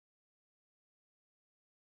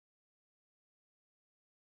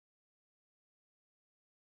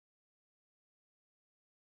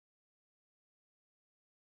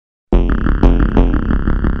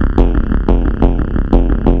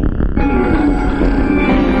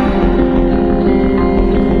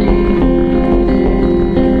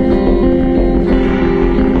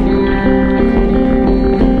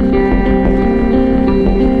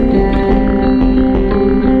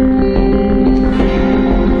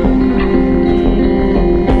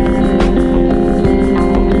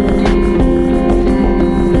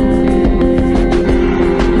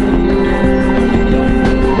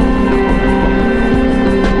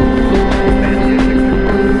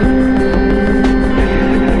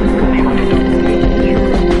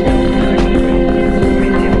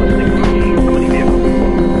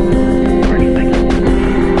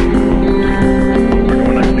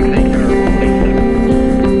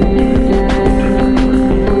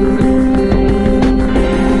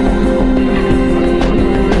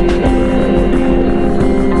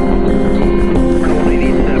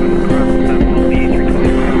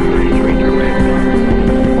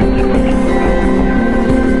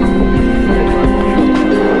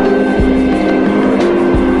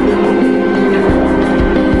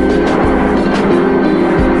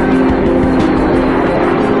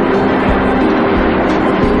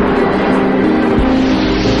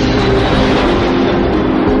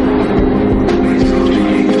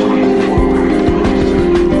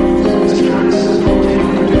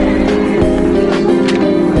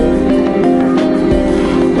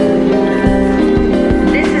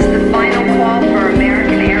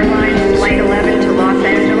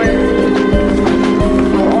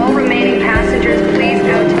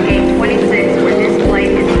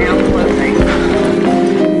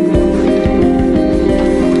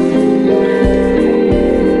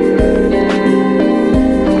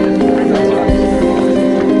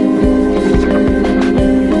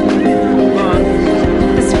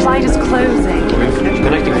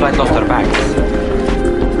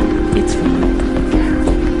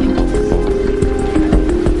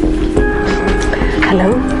Hello?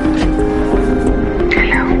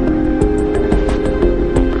 Hello?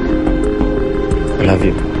 I love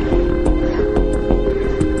you.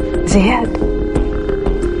 Ziad?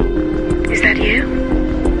 Is that you?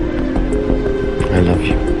 I love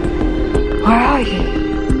you. Where are you?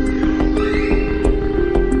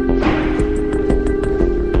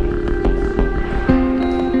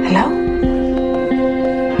 Hello?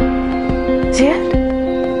 Ziad?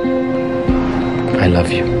 I love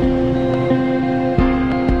you.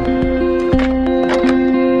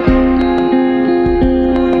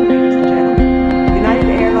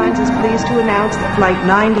 To announce that Flight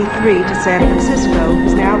 93 to San Francisco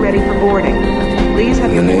is now ready for boarding. Please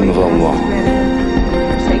have In the name of Allah,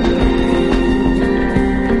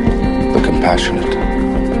 the compassionate,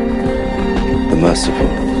 the merciful,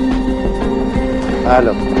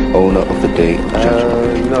 owner of the day of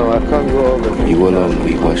judgment. No, I can't go over. You alone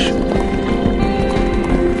we worship.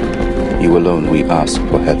 You alone we ask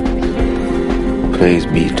for help. Praise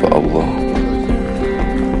be to Allah.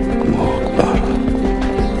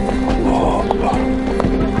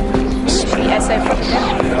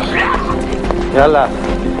 Yalla.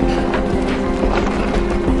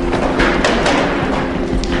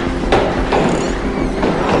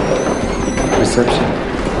 Reception.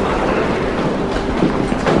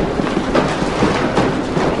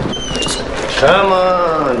 Come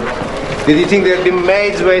on. Did you think there'd be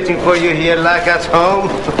maids waiting for you here like at home?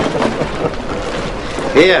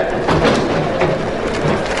 Here.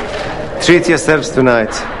 Treat yourselves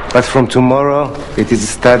tonight. But from tomorrow, it is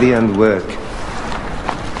study and work.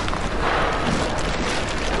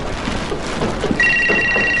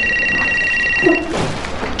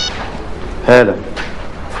 Hello.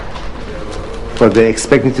 Well, they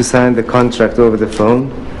expect me to sign the contract over the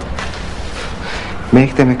phone.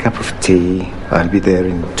 Make them a cup of tea. I'll be there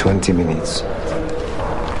in 20 minutes.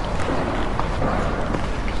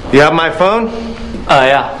 You have my phone?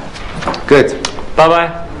 Yeah. Good.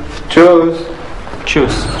 Bye-bye. Choose.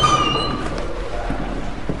 Choose.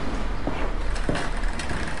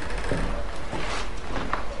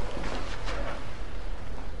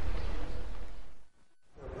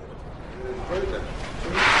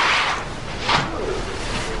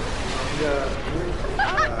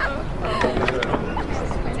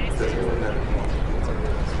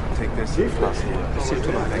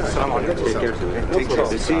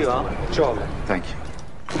 Thank you.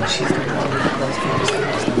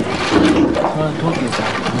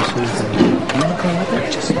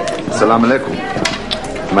 Assalamu alaikum.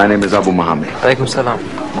 My name is Abu Muhammad. Alaikum salam.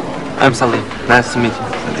 I'm Salim. Nice to meet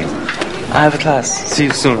you. I have a class. See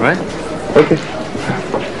you soon, right? Okay.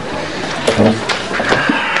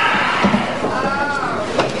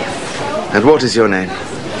 And what is your name?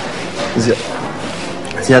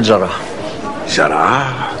 Ziad Jarrah.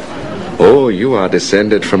 Jarrah. Oh, you are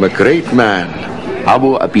descended from a great man,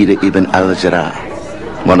 Abu Abida ibn al-Jarrah,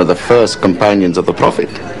 one of the first companions of the Prophet.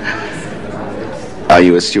 Are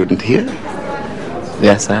you a student here?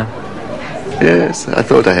 Yes, I am. Yes, I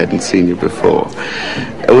thought I hadn't seen you before.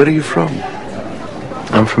 Where are you from?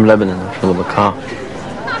 I'm from Lebanon, from the Bekaa.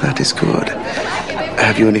 That is good.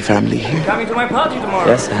 Have you any family here? Coming to my party tomorrow.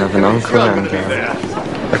 Yes, I have an uncle and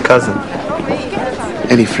a cousin.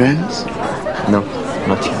 Any friends? No,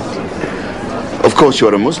 not yet. Of course you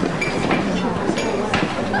are a Muslim.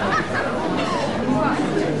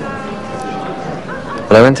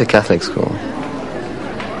 But I went to Catholic school.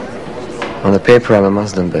 On the paper I'm a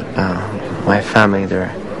Muslim, but my family,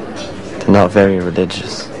 they're not very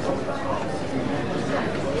religious.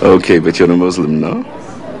 Okay, but you're a Muslim, no?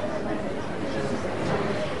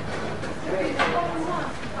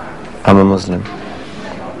 I'm a Muslim.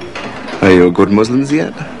 Are you a good Muslim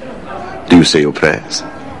yet? Do you say your prayers?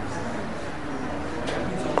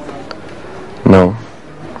 No.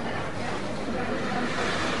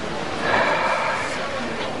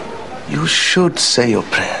 You should say your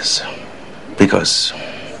prayers. Because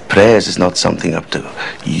prayers is not something up to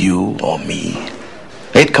you or me.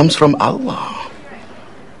 It comes from Allah.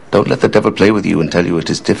 Don't let the devil play with you and tell you it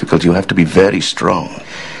is difficult. You have to be very strong.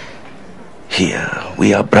 Here,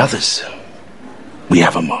 we are brothers. We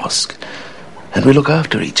have a mosque. And we look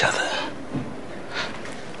after each other.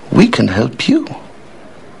 We can help you.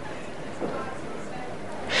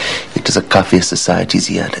 It is a kafir society,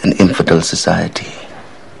 Ziad, an infidel society.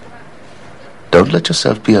 Don't let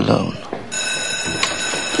yourself be alone.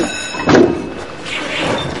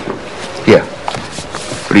 Here,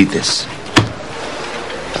 read this.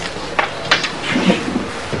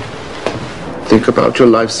 Think about your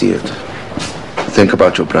life, Ziad. Think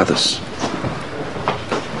about your brothers.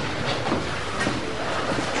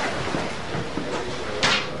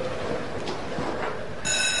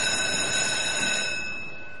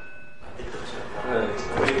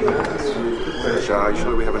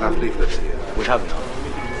 leaflets here. We have now.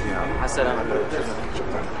 Assalamu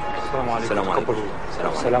alaikum.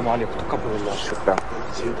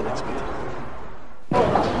 See you at the next meeting.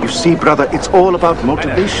 You see, brother, it's all about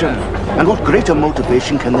motivation. And what greater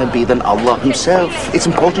motivation can there be than Allah Himself? It's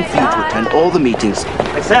important for you to attend all the meetings.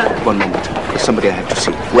 One moment. There's somebody I have to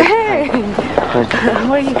see. Wait. Hey!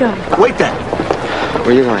 Where are you going? Wait there. Where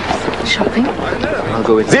are you going? Shopping? I'll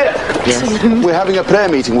go with you. There! Yes. We're having a prayer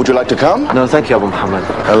meeting. Would you like to come? No, thank you, Abu Muhammad.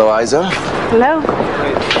 Hello, Isa. Hello?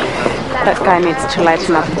 That guy needs to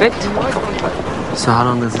lighten up a bit. So how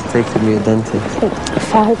long does it take to be a dentist?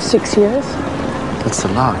 5-6 years? That's a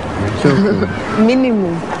lot. You're joking.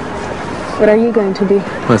 Minimum. What are you going to be?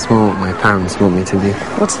 That's more what my parents want me to be.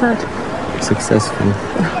 What's that? Successful.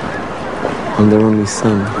 I'm their only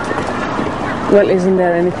son. Well, isn't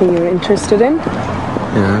there anything you're interested in?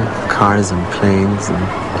 Yeah, cars and planes and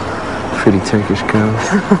pretty Turkish girls.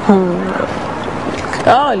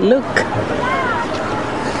 Oh, look.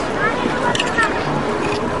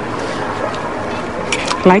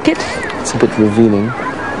 Like it? It's a bit revealing.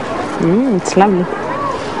 It's lovely.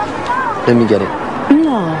 Let me get it.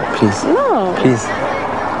 No. Please. No. Please.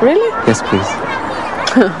 Really? Yes, please.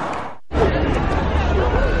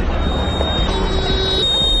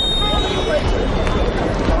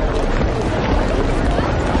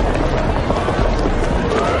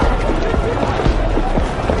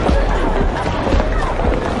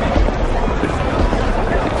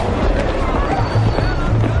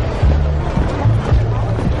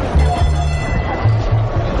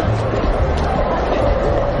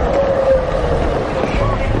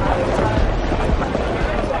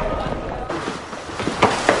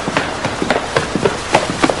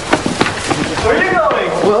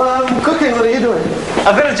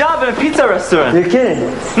 I've got a job in a pizza restaurant. You're kidding?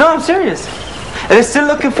 No, I'm serious. And they're still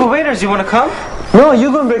looking for waiters. You want to come? No,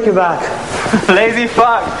 you're gonna break your back. Lazy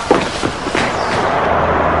fuck.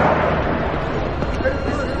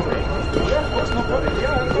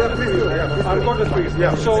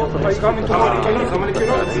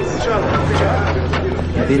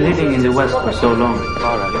 You've been living in the West for so long.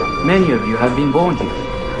 Many of you have been born here.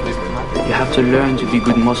 You have to learn to be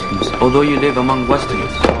good Muslims, although you live among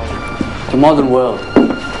Westerners. The modern world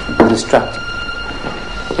will distract you.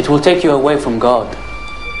 It will take you away from God.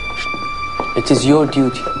 It is your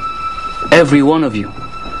duty, every one of you,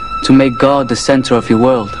 to make God the center of your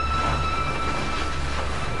world.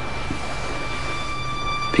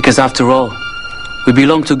 Because after all, we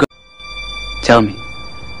belong to God. Tell me,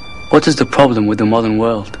 what is the problem with the modern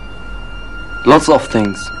world? Lots of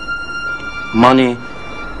things. Money,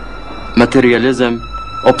 materialism,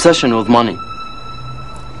 obsession with money.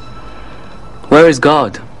 Where is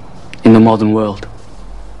God in the modern world?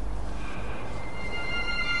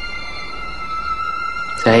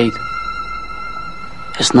 Said.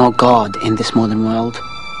 There's no God in this modern world.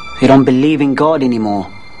 We don't believe in God anymore.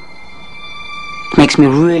 It makes me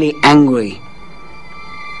really angry.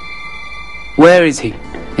 Where is He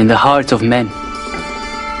in the hearts of men?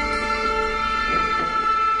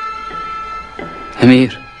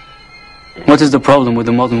 Amir, what is the problem with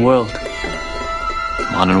the modern world?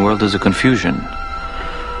 Modern world is a confusion.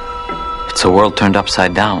 It's a world turned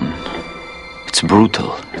upside down. It's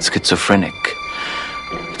brutal. It's schizophrenic.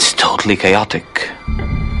 It's totally chaotic.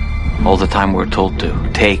 All the time we're told to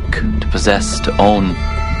take, to possess, to own,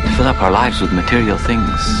 to fill up our lives with material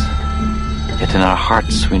things. Yet in our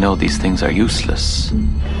hearts we know these things are useless.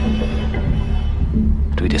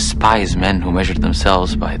 But we despise men who measure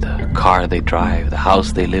themselves by the car they drive, the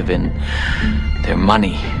house they live in, their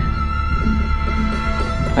money.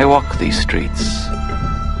 I walk these streets,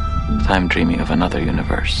 but I'm dreaming of another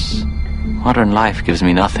universe. Modern life gives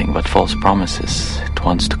me nothing but false promises. It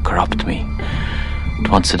wants to corrupt me. It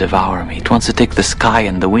wants to devour me. It wants to take the sky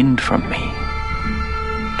and the wind from me.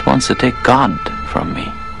 It wants to take God from me.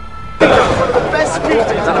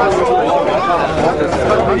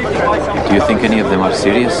 Do you think any of them are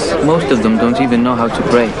serious? Most of them don't even know how to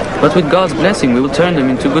pray. But with God's blessing, we will turn them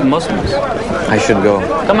into good Muslims. I should go.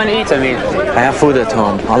 Come and eat, Amir. I have food at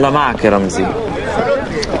home. Allah ma'ak, ya Ramzi.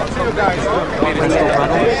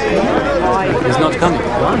 He's not coming.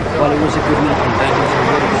 Well, it was a good meeting.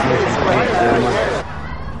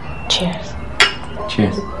 Cheers.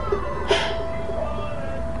 Cheers.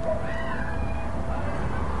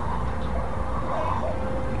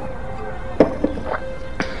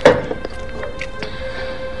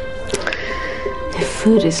 The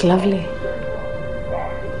food is lovely.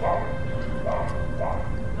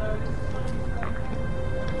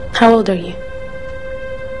 How old are you?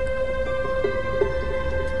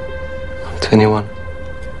 21.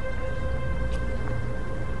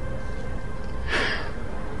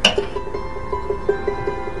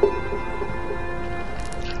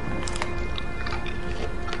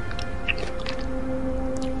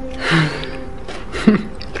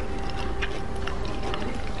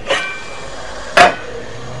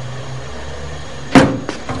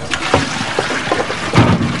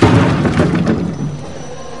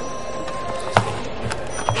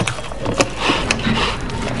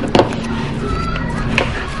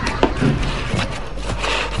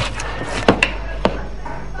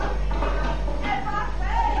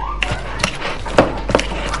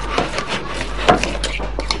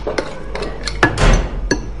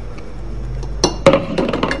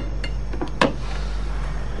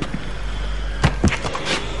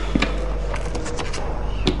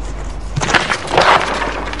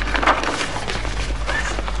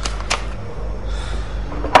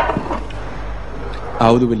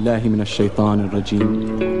 أعوذ بالله من الشيطان الرجيم.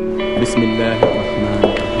 بسم الله الرحمن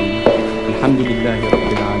الرحيم. الحمد لله رب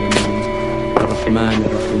العالمين الرحمن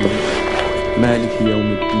الرحيم مالك يوم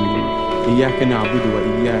الدين إياك نعبد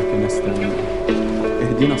وإياك نستعين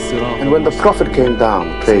اهدنا الصراط. And when the Prophet came down,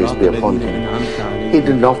 praise be upon him, he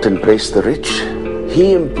did not embrace the rich.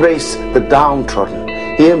 He embraced the downtrodden.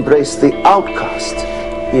 He embraced the outcast.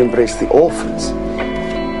 He embraced the orphans.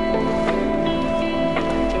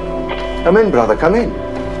 Come in, brother, come in.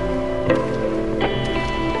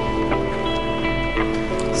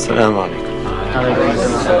 Assalamu alaikum.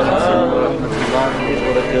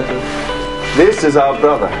 This is our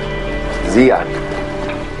brother, Ziad.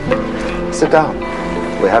 Sit down.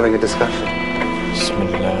 We're having a discussion.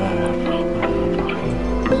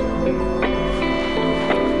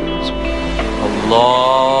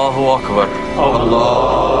 Allahu Akbar.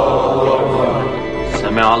 Allahu Akbar.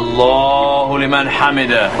 Sami Allahu liman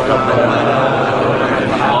hamida.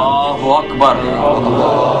 Allahu Akbar.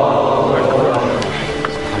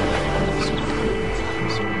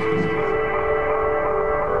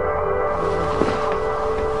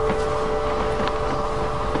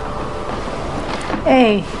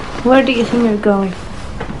 Hey, where do you think you're going?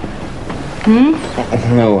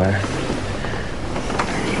 Nowhere.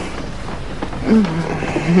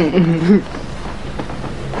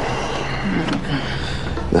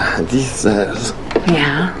 The hadith says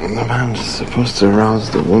Yeah. the man is supposed to arouse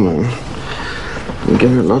the woman and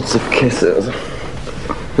give her lots of kisses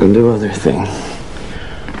and do other things.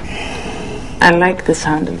 I like the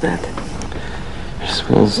sound of that. You're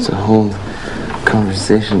supposed to hold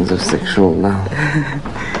conversations of sexual love.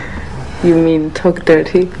 You mean talk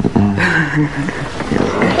dirty?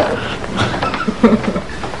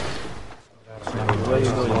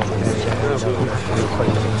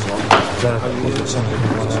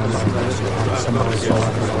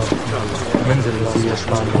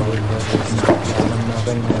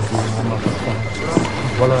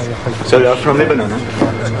 So you're from Lebanon, huh?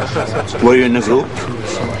 Were you in a group?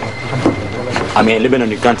 I mean, in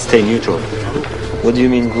Lebanon you can't stay neutral. What do you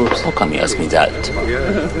mean groups? How come you ask me that?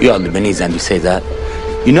 You are Lebanese and you say that.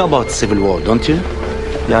 You know about civil war, don't you?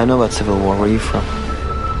 Yeah, I know about civil war. Where are you from?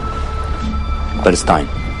 Palestine.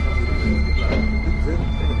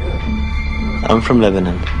 I'm from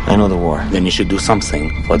Lebanon. I know the war. Then you should do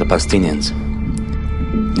something for the Palestinians.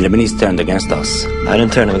 The Lebanese turned against us. I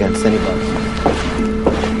didn't turn against anybody.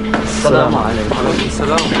 Assalamu alaikum.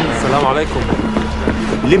 Assalamu alaikum.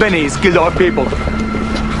 Lebanese killed our people.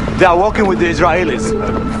 They are working with the Israelis.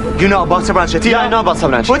 You know about Sabran Shatila? Yeah, I know about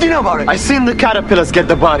Sabran Shatila. What do you know about it? I seen the caterpillars get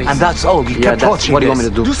the bodies. And that's all. You kept watching what do you this. want me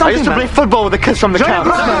to do? Do something, I used to play football with the kids from the camp.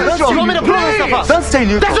 You want me to blow myself up? Don't stay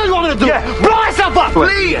neutral. That's what you want me to do. Yeah. Blow myself up,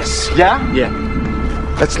 please. Yeah? Yeah.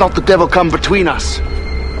 Let's not the devil come between us.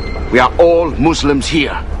 We are all Muslims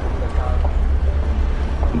here.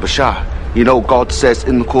 Bashar, you know God says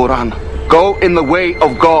in the Quran, go in the way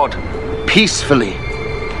of God peacefully.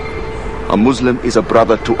 A Muslim is a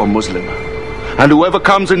brother to a Muslim. And whoever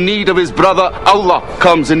comes in need of his brother, Allah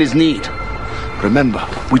comes in his need. Remember,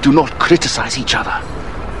 we do not criticize each other.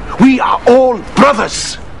 We are all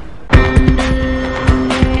brothers.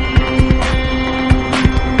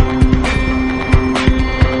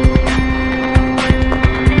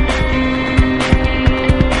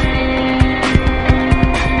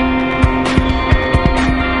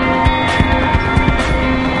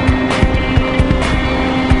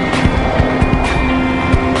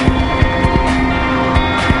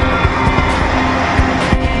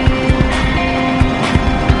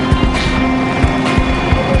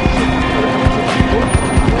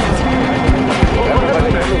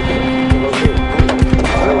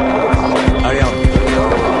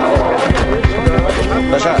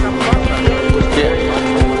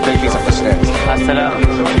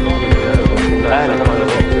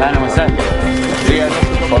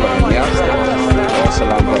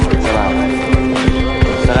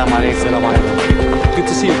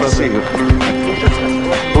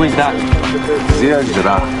 Who is that? Ziad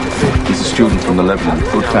Jarrah. He's a student from the Lebanon.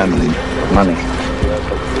 Good family. Money.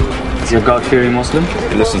 Is your God-fearing Muslim?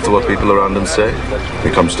 He listens to what people around him say. He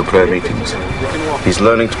comes to prayer meetings. He's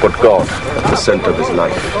learning to put God at the center of his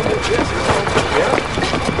life.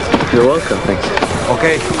 You're welcome. Thanks.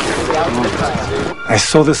 Okay. I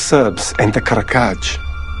saw the Serbs enter Karakaj.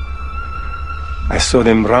 I saw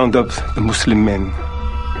them round up the Muslim men.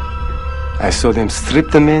 I saw them strip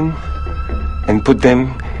the men and put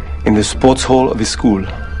them in the sports hall of the school.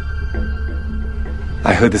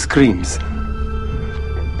 I heard the screams.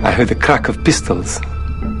 I heard the crack of pistols.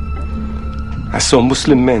 I saw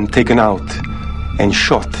Muslim men taken out and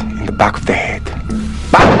shot in the back of the head.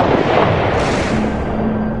 Bang!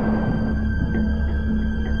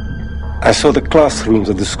 I saw the classrooms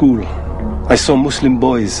at the school. I saw Muslim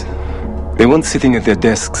boys. They weren't sitting at their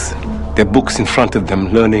desks, their books in front of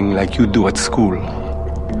them, learning like you do at school.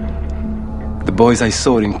 The boys I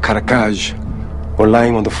saw in Karakaj were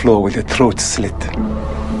lying on the floor with their throats slit.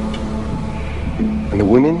 And the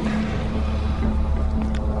women,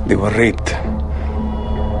 they were raped.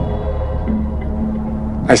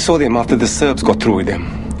 I saw them after the Serbs got through with them,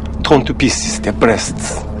 torn to pieces, their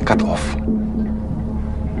breasts cut off.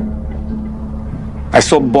 I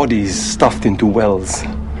saw bodies stuffed into wells.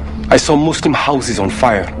 I saw Muslim houses on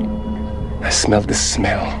fire. I smelled the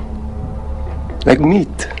smell, like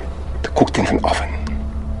meat cooked in an oven.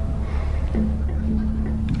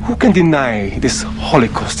 Who can deny this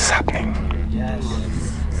Holocaust is happening?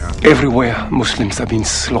 Everywhere Muslims are being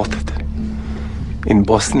slaughtered. In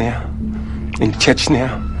Bosnia, in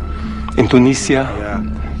Chechnya, in Tunisia,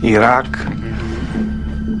 Iraq,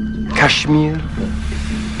 Kashmir,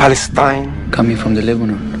 Palestine. Coming from the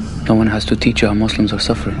Lebanon, no one has to teach you how Muslims are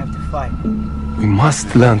suffering. We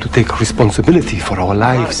must learn to take responsibility for our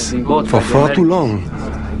lives. For far too long,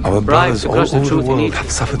 our brothers all over the world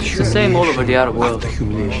have suffered humiliation. It's the same all over the Arab world.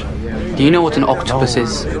 Do you know what an octopus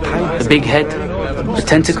is? The big head? The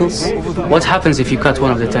tentacles? What happens if you cut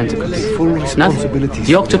one of the tentacles? Nothing.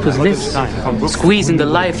 The octopus lives, squeezing the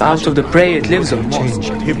life out of the prey it lives on.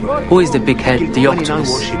 Who is the big head, the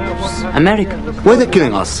octopus? America. Why are they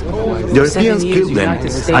killing us? The Europeans killed them,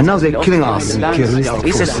 and now they're killing us. In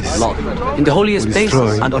the holiest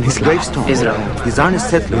places, and on his gravestone, Israel, the Zionist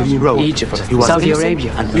settlers wrote, Egypt, Saudi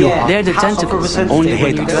Arabia. They're the tentacles, only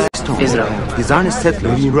when you die. Israel, the Zionist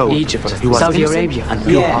settlers wrote, Egypt, Saudi Arabia.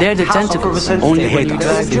 They're the tentacles, only when you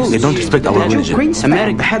die. They don't respect our religion.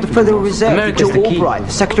 America, the head of Federal Reserve, Joe Albright,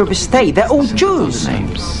 the Secretary of State, they're all Jews.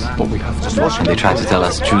 And they try to tell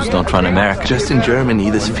us Jews don't run America. Just in Germany,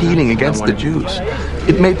 this feeling against the Jews,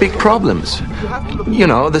 it made big problems. You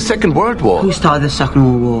know, the Second World War. Who started the Second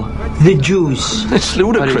World War? The Jews. It's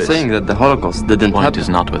ludicrous. But he's saying that the Holocaust didn't happen. The point is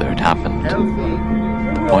not whether it happened.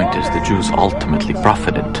 The point is the Jews ultimately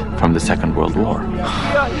profited from the Second World War.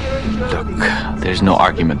 Look, there's no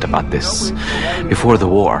argument about this. Before the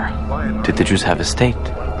war, did the Jews have a state?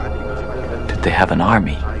 Did they have an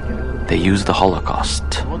army? They used the Holocaust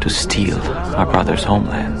to steal our brothers'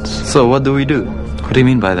 homelands. So what do we do? What do you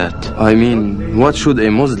mean by that? I mean, what should a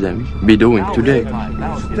Muslim be doing today?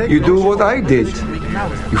 You do what I did.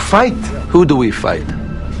 You fight. Who do we fight?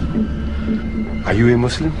 Are you a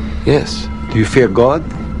Muslim? Yes. Do you fear God?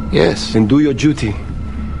 Yes. Then do your duty.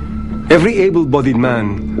 Every able-bodied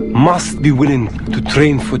man must be willing to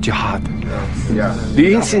train for jihad.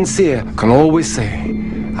 The insincere can always say,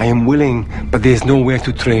 I am willing, but there is nowhere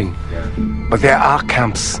to train. But there are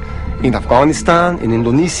camps. In Afghanistan, in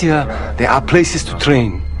Indonesia, there are places to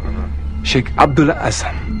train. Sheikh Abdullah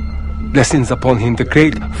Azam, blessings upon him, the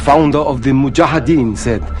great founder of the Mujahideen,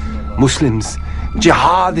 said, Muslims,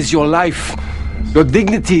 jihad is your life. Your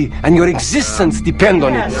dignity and your existence depend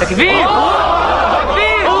on it. Takbir!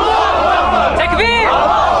 Takbir! Takbir!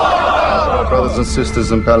 Our brothers and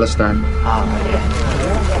sisters in Palestine.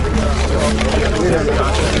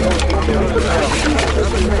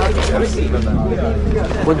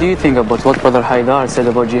 What do you think about what Brother Haidar said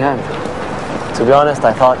about jihad? To be honest,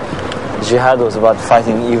 I thought jihad was about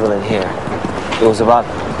fighting evil in here. It was about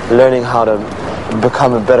learning how to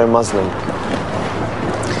become a better Muslim.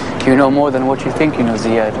 You know more than what you think you know,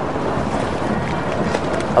 Ziyad.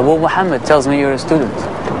 Abu Muhammad tells me you're a student.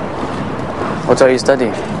 What are you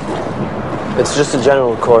studying? It's just a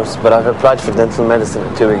general course, but I've applied for dental medicine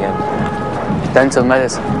too again. Dental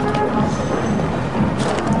medicine?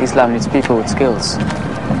 Islam needs people with skills.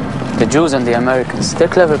 The Jews and the Americans, they're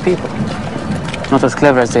clever people. Not as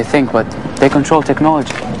clever as they think, but they control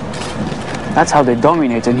technology. That's how they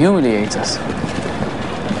dominate and humiliate us.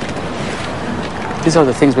 These are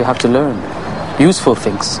the things we have to learn. Useful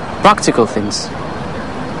things, practical things.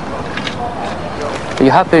 Are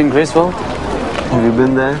you happy in Griswold? Have you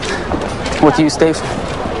been there? What do you stay for?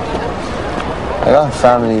 I got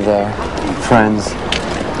family there, friends.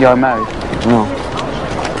 You are married? No.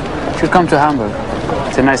 You should come to Hamburg.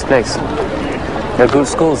 It's a nice place. There are good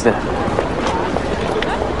schools there.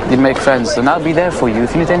 You'd make friends, and I'll be there for you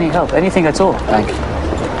if you need any help, anything at all. Thank you.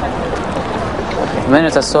 The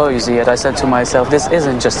minute I saw you, Ziyad, I said to myself, this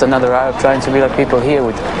isn't just another Arab trying to be like people here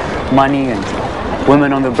with money and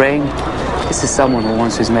women on the brain. This is someone who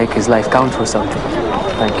wants to make his life count for something.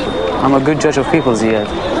 Thank you. I'm a good judge of people, Ziyad.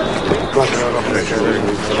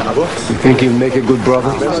 You think he'll make a good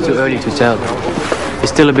brother? It's too early to tell. He's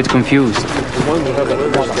still a bit confused.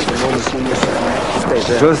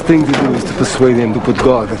 The first thing to do is to persuade them to put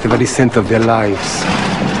God at the very center of their lives.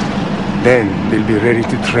 Then they'll be ready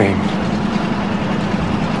to train.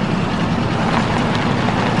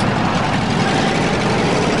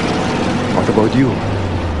 What about you?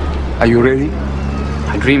 Are you ready?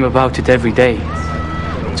 I dream about it every day.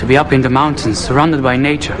 To be up in the mountains, surrounded by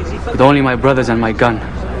nature, with only my brothers and my gun.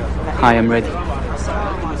 I am ready.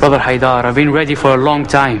 Brother Haidar, I've been ready for a long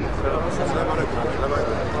time.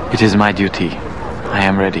 It is my duty. I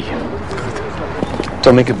am ready.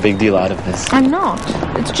 Don't make a big deal out of this. I'm not.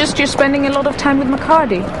 It's just you're spending a lot of time with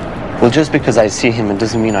McCarty. Well, just because I see him, it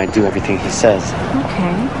doesn't mean I do everything he says.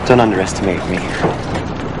 Okay. Don't underestimate me.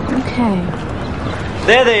 Okay.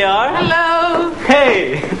 There they are. Hello.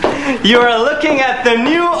 Hey, you are looking at the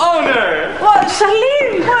new owner. What,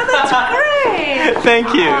 Salim? Well, that's great. Thank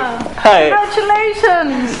you. Hi.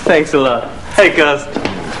 Congratulations. Thanks a lot. Hey, cuz.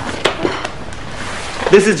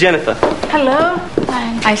 This is Jennifer. Hello.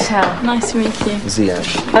 Hi. Aishel. Nice to meet you. Ziad.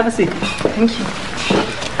 Have a seat. Thank you.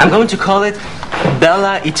 I'm going to call it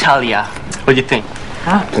Bella Italia. What do you think?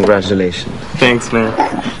 Congratulations. Thanks, man.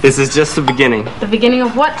 This is just the beginning. The beginning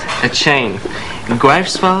of what? A chain.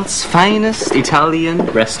 Greifswald's finest Italian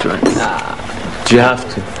restaurant. Do you have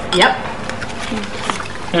to? Yep.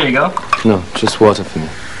 Here you go. No, just water for me.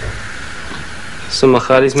 So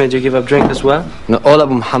Makhari's made you give up drink as well? No, all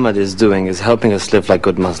Abu Muhammad is doing is helping us live like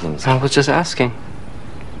good Muslims. I was just asking.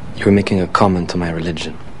 You're making a comment to my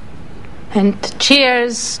religion. And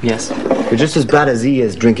cheers. Yes. You're just as bad as he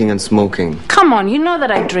is drinking and smoking. Come on, you know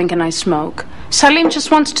that I drink and I smoke. Salim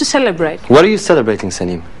just wants to celebrate. What are you celebrating,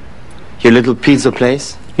 Salim? Your little pizza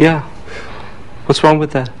place? Yeah. What's wrong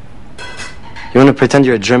with that? You want to pretend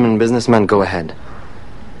you're a German businessman? Go ahead.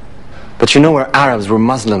 But you know we're Arabs, we're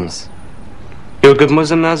Muslims. You're a good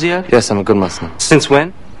Muslim now, Ziad? Yes, I'm a good Muslim. Since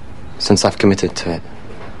when? Since I've committed to it.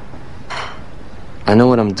 I know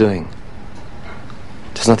what I'm doing.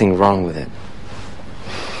 There's nothing wrong with it.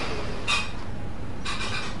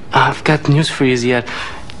 I've got news for you, Ziad.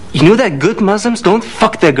 You know that good Muslims don't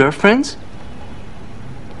fuck their girlfriends?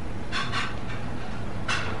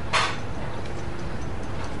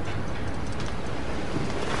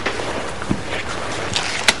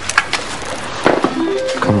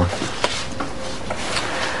 Come on.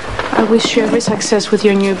 I wish you every success with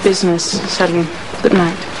your new business, Salim. Good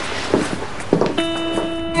night.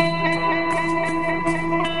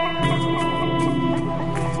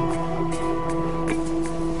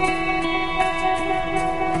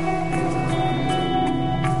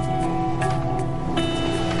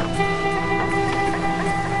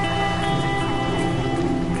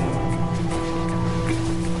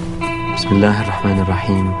 بسم الله الرحمن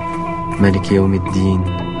الرحيم مالك يوم الدين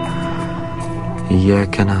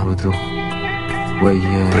إياك نعبد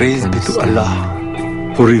وإياك Praise be to Allah,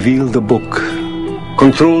 who revealed the book,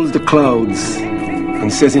 controls the clouds,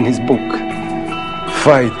 and says in his book,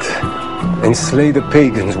 fight and slay the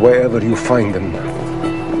pagans wherever you find them.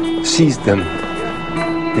 Seize them,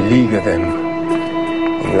 beleaguer them,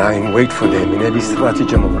 and lie in wait for them in every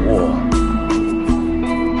stratagem of war.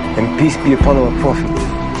 And peace be upon our Prophet,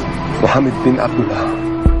 Muhammad bin Abdullah,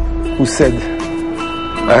 who said,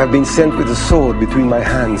 I have been sent with a sword between my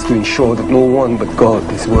hands to ensure that no one but God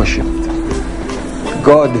is worshipped.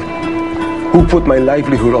 God, who put my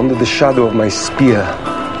livelihood under the shadow of my spear,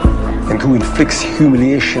 and who inflicts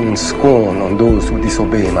humiliation and scorn on those who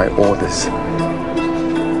disobey my orders.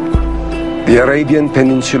 The Arabian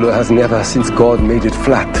Peninsula has never, since God made it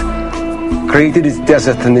flat, created its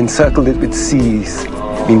desert and encircled it with seas,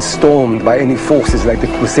 been stormed by any forces like the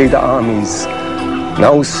Crusader armies,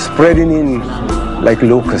 now spreading in like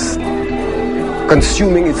locusts,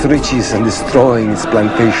 consuming its riches and destroying its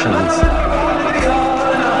plantations.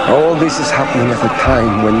 All this is happening at a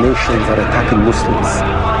time when nations are attacking Muslims,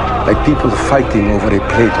 like people fighting over a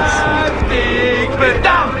plate of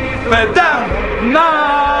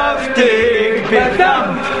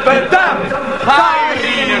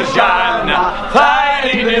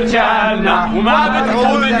خايرين رجالنا وما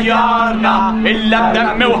بتعود ديارنا إلا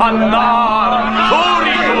بدم وهالنار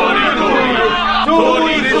سوري سوري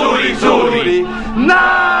سوري سوري سوري سوري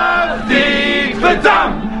نفديك بدم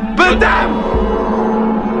بدم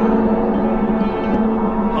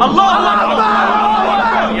الله أكبر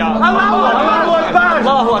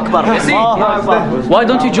Why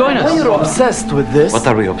don't you join us? Why are you obsessed with this? What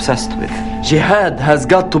are we obsessed with? Jihad has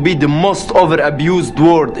got to be the most over-abused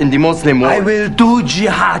word in the Muslim world. I will do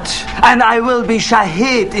jihad, and I will be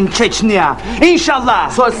shaheed in Chechnya,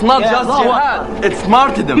 inshallah. So it's not just jihad, it's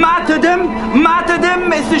martyrdom.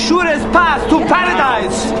 Martyrdom is the surest path to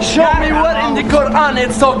paradise. Show me where in the Quran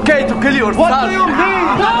it's okay to kill yourself. What do you mean?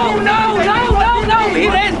 No.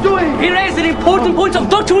 He raised an important point of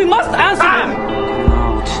doctrine. We must answer him.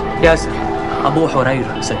 Yes, Abu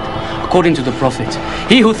Hurairah said, according to the Prophet,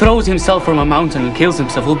 he who throws himself from a mountain and kills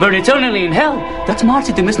himself will burn eternally in hell. That's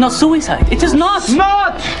martyrdom, it's not suicide. It is not.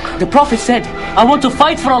 Not! The Prophet said, I want to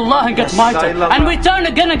fight for Allah and get martyred, and return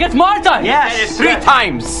again and get martyred. Yes! 3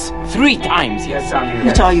 times. 3 times, yes.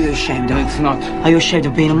 What are you ashamed of? It's not. Are you ashamed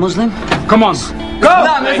of being a Muslim? Come on. Go!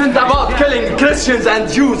 Islam isn't about killing Christians and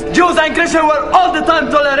Jews. Jews and Christians were all the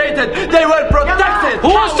time tolerated. They were protected. Who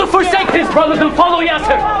wants to forsake his brothers and follow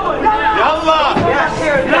Yasser? Yallah!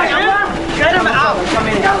 Get him out.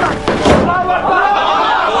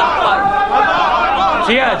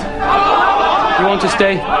 Jihad, you want to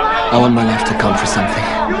stay? I want my life to count for something.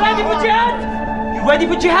 You ready for jihad? You ready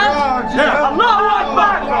for jihad? Yeah. Allahu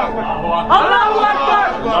Akbar! Allahu Akbar!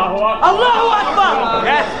 Allahu Akbar!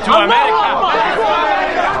 Yes, to America!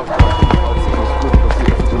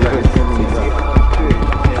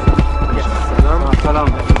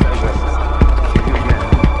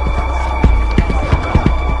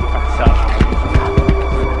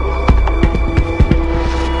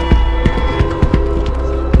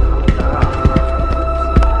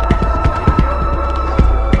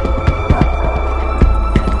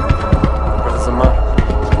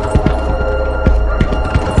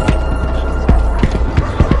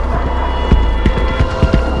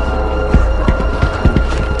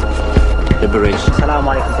 Liberation. Assalamu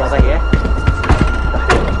alaikum, brother, yeah?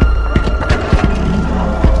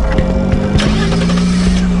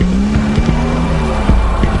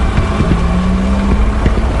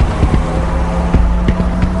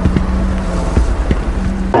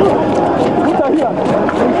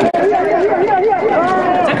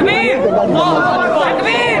 Takbir!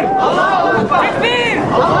 Takbir! Takbir!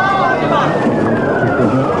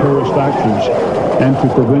 Terrorist actions and to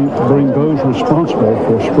bring those responsible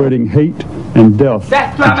for spreading hate and death to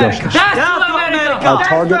justice. Our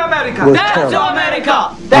target was terror.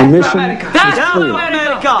 Our mission is clear.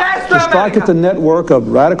 To strike at the network of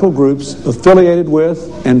radical groups affiliated with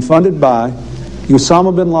and funded by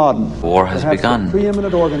Osama bin Laden. War has begun. We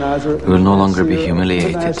will no longer be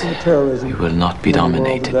humiliated. We will not be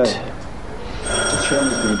dominated. The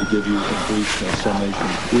chairman is going to give you a brief summation.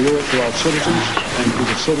 We owe it to our citizens and to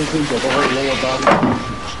the citizens of all lower body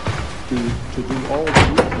to do all the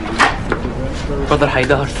Brother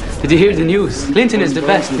Haidar, did you hear the news? Clinton is the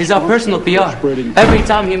best. He's our personal PR. Every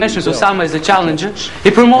time he mentions Osama as a challenger,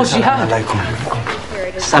 he promotes jihad.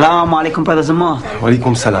 Assalamu alaikum, brothers and ma.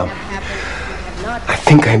 Walaikum salam. I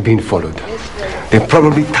think I'm being followed. They're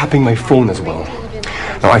probably tapping my phone as well.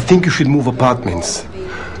 Now, I think you should move apartments.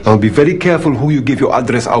 Now, be very careful who you give your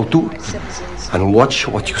address out to, and watch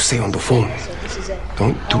what you say on the phone.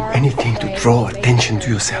 Don't do anything to draw attention to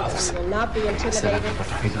yourselves.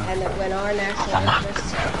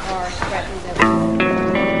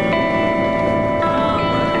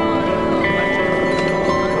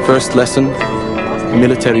 First lesson,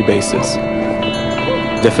 military bases.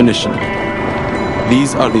 Definition.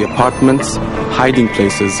 These are the apartments, hiding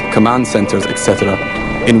places, command centers, etc.,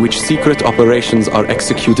 in which secret operations are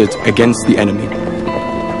executed against the enemy.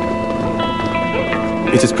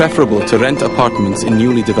 It is preferable to rent apartments in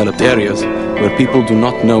newly developed areas where people do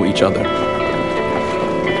not know each other.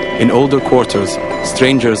 In older quarters,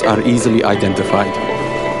 strangers are easily identified.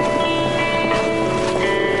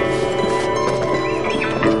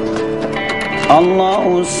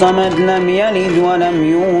 الله الصمد لم يلد ولم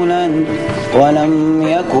يولد ولم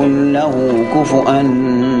يكن له كفؤا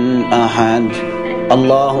أحد.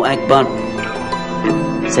 الله أكبر.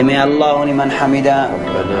 سمع الله لمن حمده.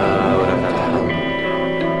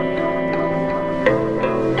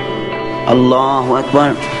 الله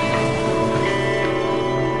أكبر.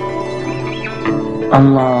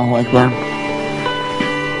 الله أكبر.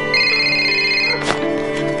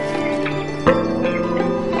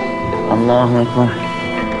 الله أكبر.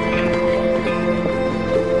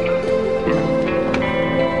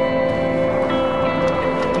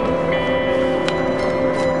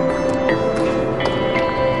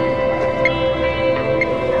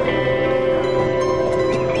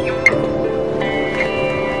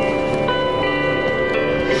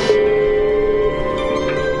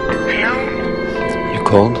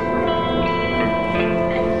 Cold? I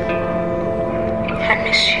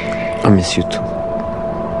miss you. I miss you too.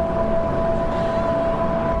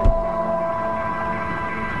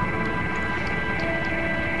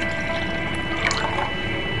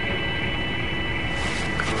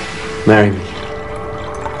 Marry me.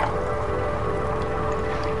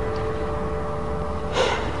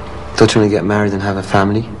 Don't you want to get married and have a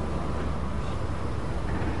family?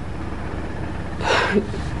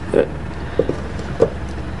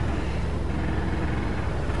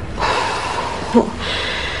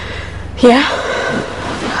 Yeah?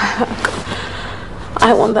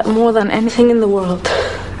 I want that more than anything in the world.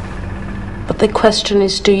 But the question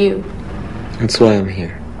is, do you? That's why I'm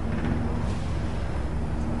here.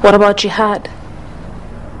 What about jihad?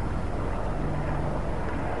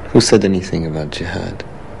 Who said anything about jihad?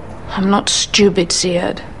 I'm not stupid,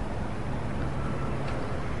 Ziad.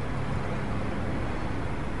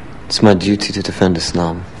 It's my duty to defend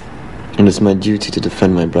Islam. And it's my duty to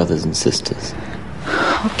defend my brothers and sisters.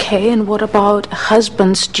 Okay, and what about a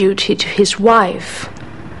husband's duty to his wife?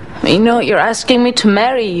 You know, you're asking me to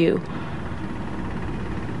marry you.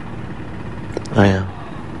 I am.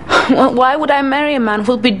 Well, why would I marry a man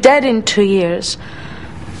who'll be dead in 2 years?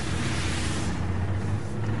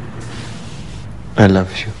 I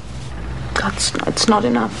love you. It's not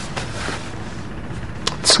enough.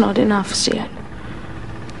 It's not enough, Ziad.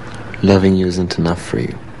 Loving you isn't enough for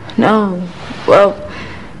you. No. Well,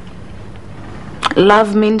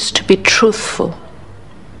 love means to be truthful.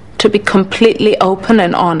 To be completely open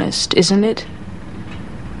and honest, isn't it?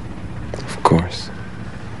 Of course.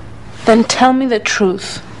 Then tell me the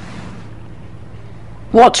truth.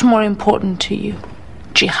 What's more important to you?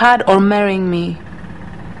 Jihad or marrying me?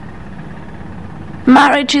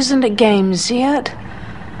 Marriage isn't a game, Ziad.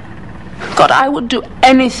 God, I would do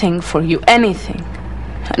anything for you, anything.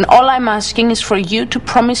 And all I'm asking is for you to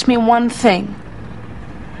promise me one thing.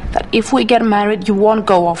 That if we get married, you won't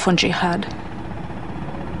go off on jihad.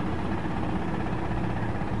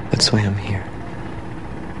 That's why I'm here.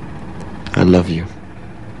 I love you.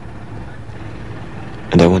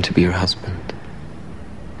 And I want to be your husband.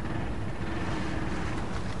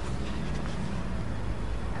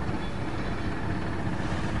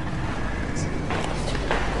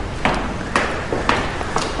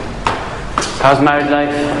 How's married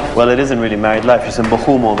life? Well, it isn't really married life. She's in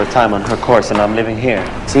Bochum all the time on her course, and I'm living here.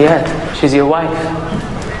 Ziad, she's your wife.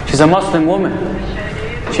 She's a Muslim woman.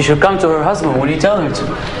 She should come to her husband when you tell her to.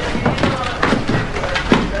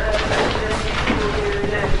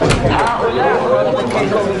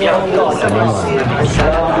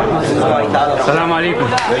 Assalamu alaikum.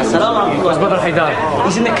 Where's Brother Haidar?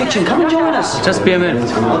 He's in the kitchen. Come and join us. Just be a minute.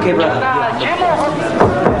 Okay, brother.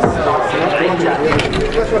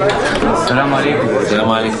 Assalamu alaikum.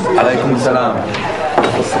 Assalamu alaikum. Alaikum assalam.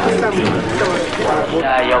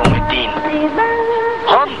 يوم الدين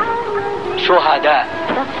هم شهداء.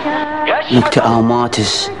 Look to our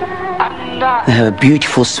martyrs. They have a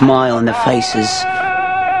beautiful smile on their faces.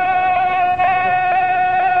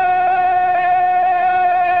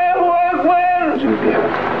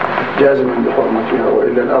 جازما بحرمتها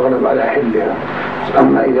وإلا الأغلب على حلها.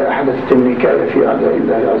 أما إذا أحدثت النكاية في أعداء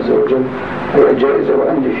الله عز وجل فهي جائزة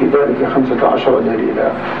وعندي في ذلك 15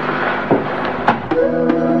 دليلا.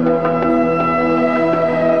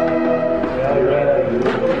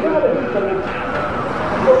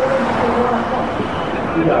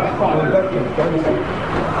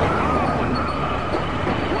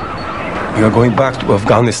 You are going back to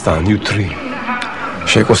Afghanistan, you three.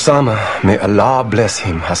 Sheikh Osama, may Allah bless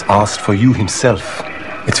him, has asked for you himself.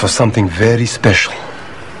 It's for something very special.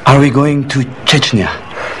 Are we going to Chechnya?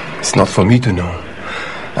 It's not for me to know.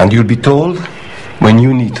 And you'll be told when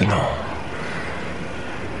you need to know.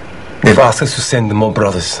 They've asked us to send more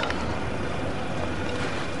brothers.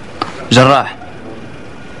 Jarrah.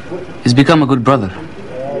 He's become a good brother.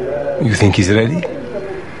 You think he's ready?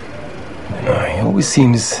 No, he always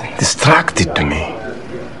seems distracted to me.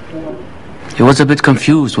 He was a bit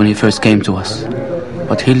confused when he first came to us.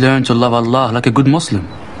 But he learned to love Allah like a good Muslim.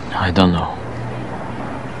 I don't know.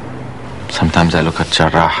 Sometimes I look at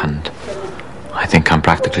Jarrah and I think I'm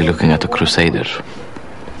practically looking at a crusader.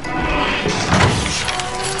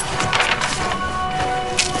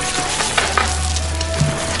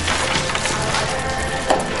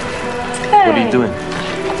 What are you doing?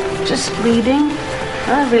 Just reading,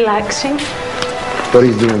 relaxing. What are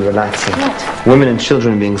you doing relaxing? What? Women and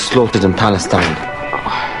children being slaughtered in Palestine.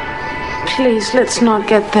 Please, let's not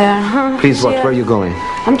get there, huh? Please, what? Yeah. Where are you going?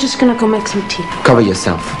 I'm just gonna go make some tea. Cover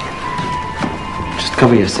yourself. Just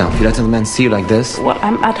cover yourself. You let a man see you like this? Well,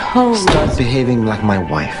 I'm at home. Start behaving like my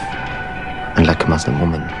wife. And like a Muslim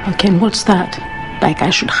woman. Okay, and what's that? Like I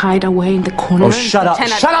should hide away in the corner? Oh, shut up!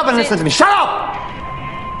 Shut up and listen to me! Shut up!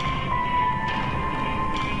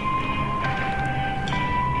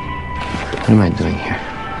 What am I doing here?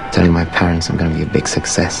 Telling my parents I'm gonna be a big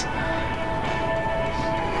success.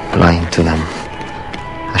 Lying to them.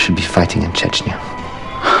 I should be fighting in Chechnya.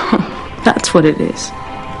 That's what it is.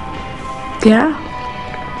 Yeah?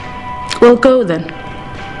 Well, go then.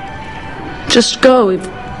 Just go.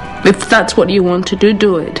 If that's what you want to do,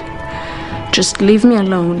 do it. Just leave me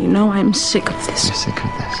alone, you know? I'm sick of this. You're sick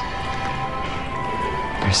of this?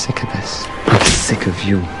 very sick of this. I'm sick of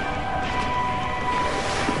you.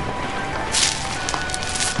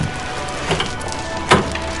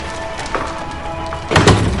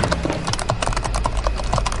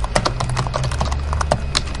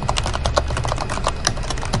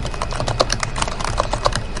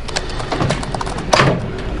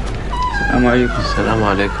 Assalamu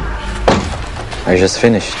alaikum. I just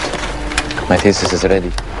finished. My thesis is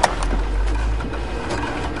ready.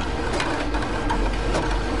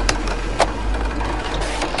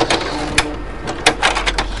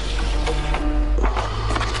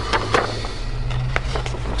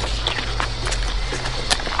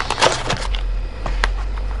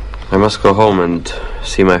 I must go home and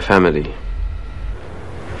see my family.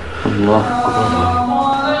 Allah.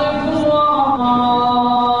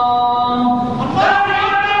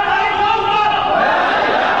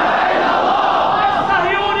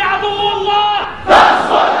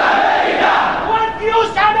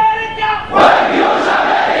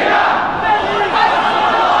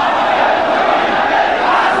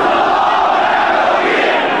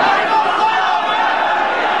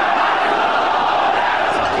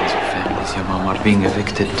 Being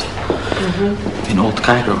evicted in Old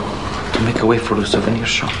Cairo to make a way for a souvenir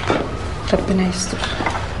shop. ربنا يستر.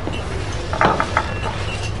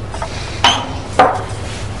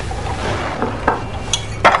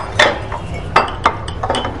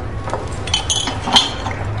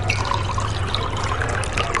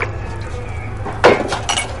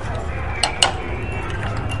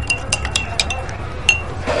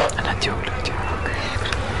 أنا أدي أولادي.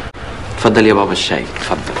 تفضل يا بابا الشاي،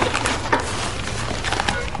 تفضل.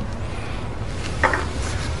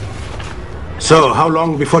 So, how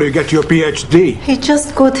long before you get your PhD? He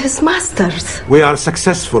just got his master's. We are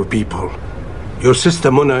successful people. Your sister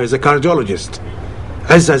Muna is a cardiologist.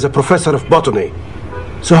 Ezza is a professor of botany.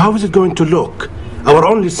 So how is it going to look? Our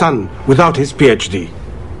only son without his PhD.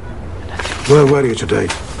 Where were you today?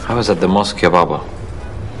 I was at the mosque, ya Baba.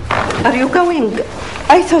 Are you going?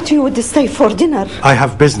 I thought you would stay for dinner. I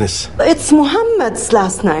have business. It's Muhammad's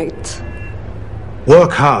last night.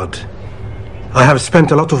 Work hard. I have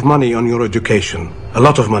spent a lot of money on your education. A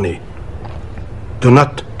lot of money. Do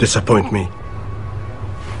not disappoint me.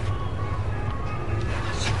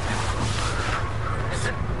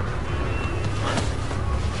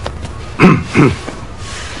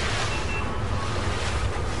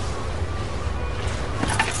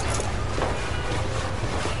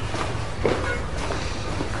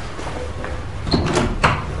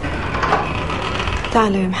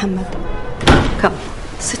 تعال يا محمد. Come,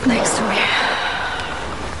 sit next to me.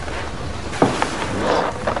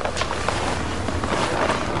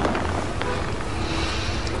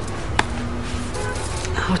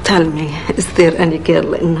 Now tell me, is there any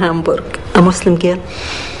girl in Hamburg, a Muslim girl?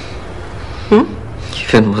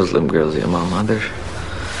 Even Muslim girls, ya Mama,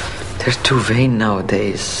 they're too vain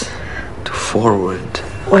nowadays, too forward.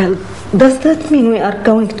 Well, does that mean we are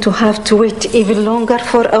going to have to wait even longer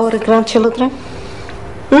for our grandchildren?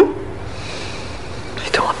 I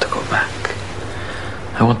don't want to go back.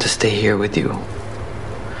 I want to stay here with you.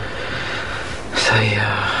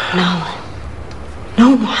 No,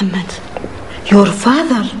 Muhammad. Your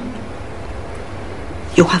father.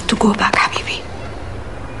 You have to go back, Habibi.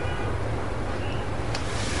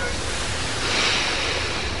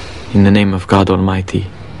 In the name of God Almighty,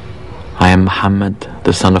 I am Muhammad,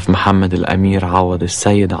 the son of Muhammad al-Amir Awad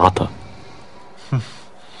al-Sayyid Atta.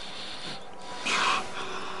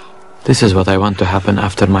 This is what I want to happen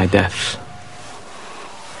after my death.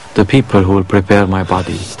 The people who will prepare my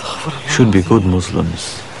body should be good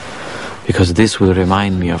Muslims, because this will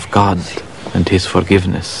remind me of God and His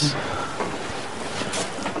forgiveness.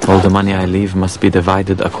 All the money I leave must be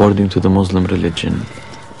divided according to the Muslim religion.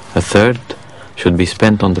 A third should be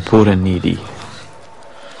spent on the poor and needy.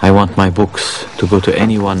 I want my books to go to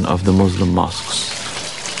any one of the Muslim mosques.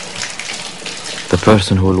 The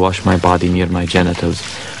person who will wash my body near my genitals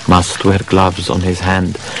must wear gloves on his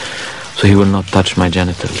hand so he will not touch my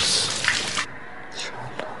genitals.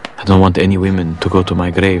 I don't want any women to go to my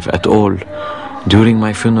grave at all during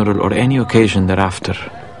my funeral or any occasion thereafter.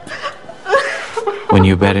 When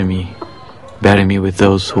you bury me with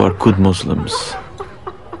those who are good Muslims.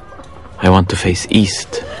 I want to face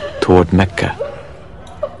east toward Mecca.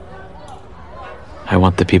 I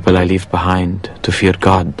want the people I leave behind to fear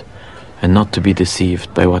God and not to be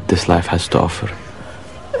deceived by what this life has to offer.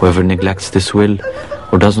 Whoever neglects this will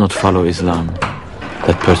or does not follow Islam,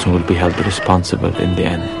 that person will be held responsible in the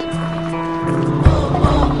end.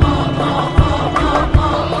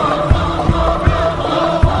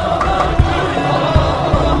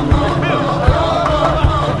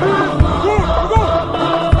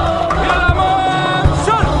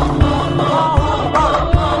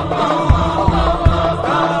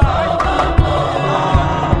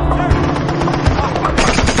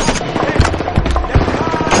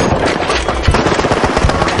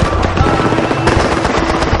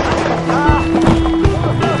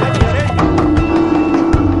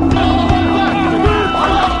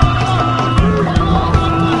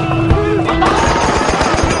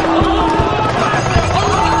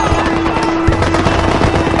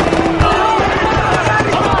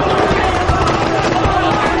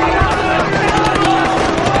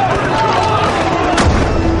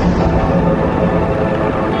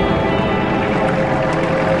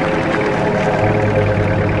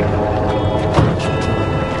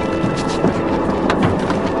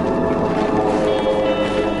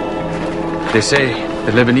 They say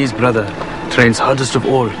the Lebanese brother trains hardest of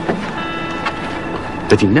all,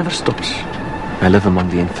 that he never stops. I live among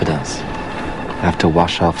the infidels. I have to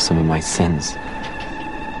wash off some of my sins.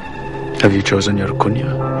 Have you chosen your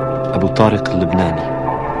kunya? Abu Tariq al-Libnani.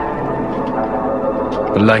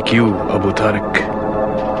 But like you, Abu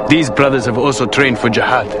Tariq, these brothers have also trained for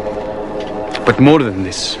jihad. But more than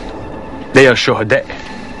this, they are shuhada.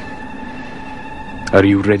 Are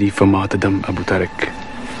you ready for martyrdom, Abu Tariq?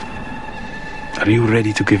 Are you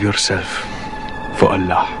ready to give yourself for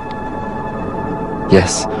Allah?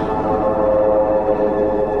 Yes.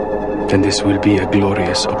 Then this will be a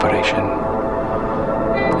glorious operation.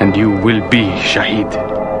 And you will be Shaheed.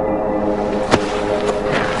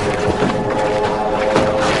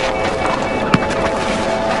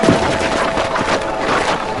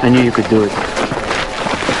 I knew you could do it.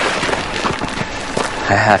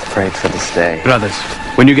 I have prayed for this day. Brothers,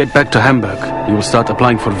 when you get back to Hamburg, you will start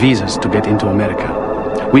applying for visas to get into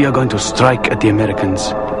America. We are going to strike at the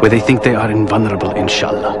Americans where they think they are invulnerable,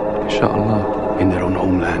 inshallah. Inshallah. In their own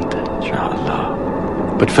homeland.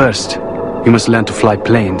 Inshallah. But first, you must learn to fly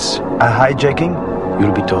planes. A hijacking?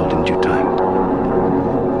 You'll be told in due time.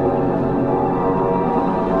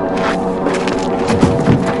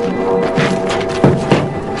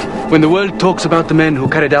 When the world talks about the men who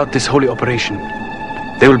carried out this holy operation,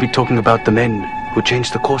 they will be talking about the men who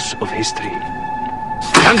changed the course of history.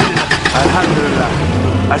 Alhamdulillah. Alhamdulillah.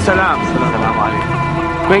 As-salam. Assalamu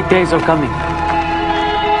alaikum. Great days are coming.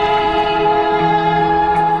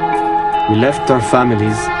 We left our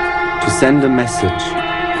families to send a message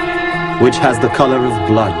which has the color of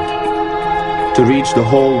blood to reach the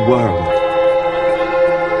whole world.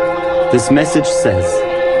 This message says,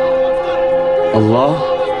 Allah,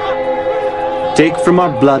 take from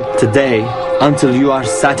our blood today until you are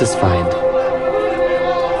satisfied.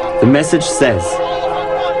 The message says,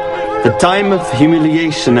 the time of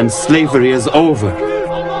humiliation and slavery is over.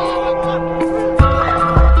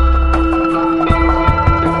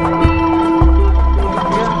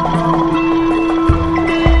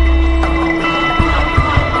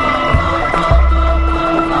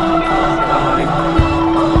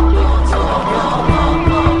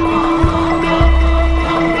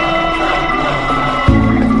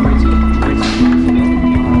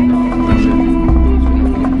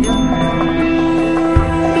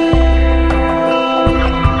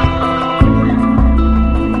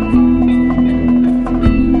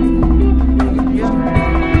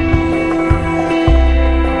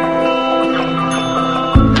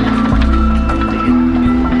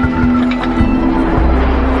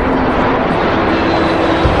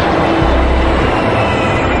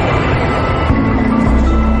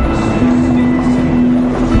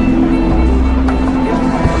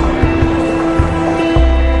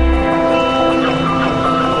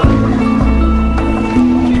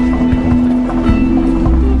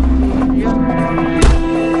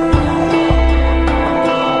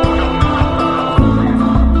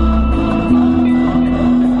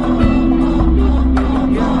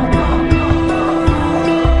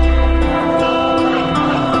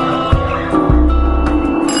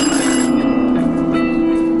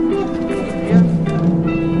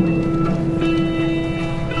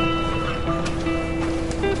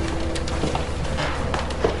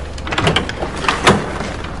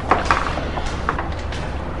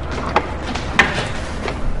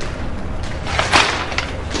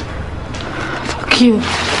 You.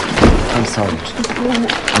 I'm sorry.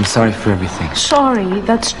 I'm sorry for everything. Sorry,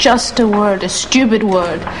 that's just a word, a stupid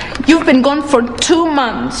word. You've been gone for 2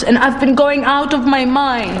 months and I've been going out of my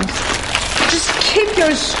mind. Just keep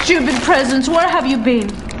your stupid presence. Where have you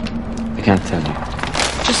been? I can't tell you.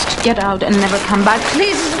 Just get out and never come back.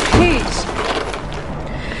 Please, please.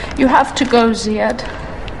 You have to go, Ziad.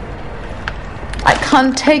 I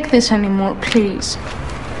can't take this anymore, please.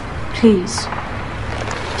 Please.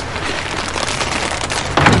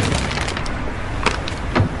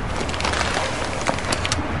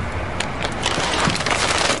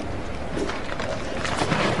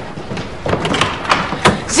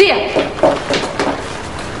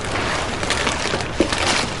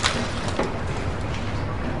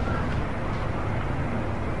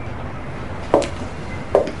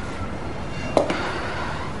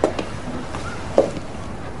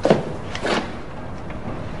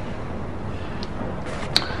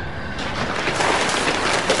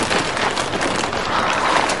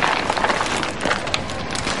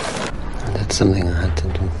 Something I had to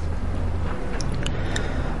do.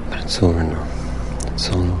 But it's over now. It's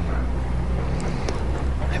all over.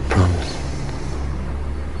 I promise.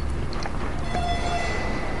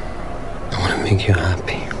 I want to make you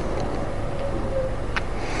happy.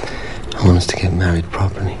 I I want us to get married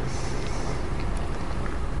properly.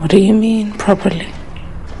 What do you mean, properly?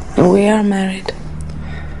 We are married.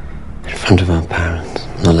 In front of our parents,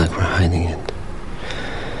 not like we're hiding it.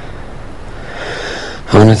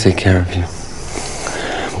 I want to take care of you.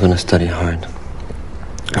 I'm going to study hard.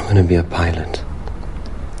 I'm going to be a pilot.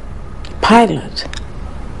 Pilot?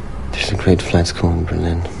 There's a great flight school in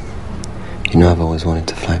Berlin. You know I've always wanted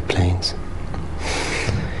to fly planes.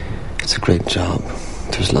 It's a great job.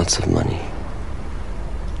 There's lots of money.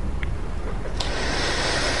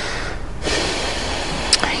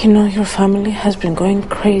 You know, your family has been going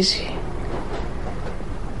crazy.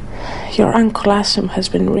 Your Uncle Asim has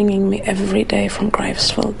been ringing me every day from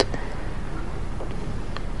Greifswald.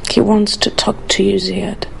 He wants to talk to you,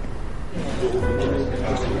 Ziad.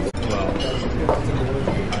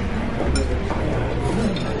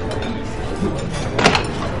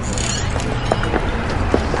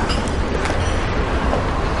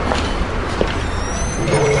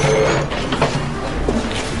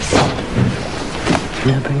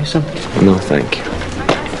 May I bring you something? No, thank you.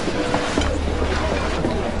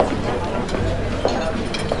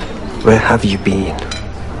 Where have you been?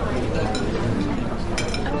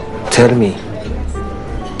 Tell me.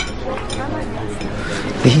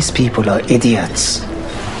 These people are idiots.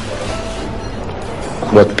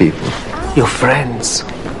 What people? Your friends.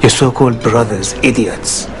 Your so-called brothers,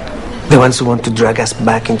 idiots. The ones who want to drag us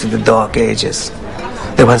back into the dark ages.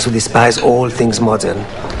 The ones who despise all things modern.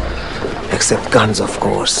 Except guns, of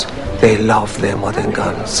course. They love their modern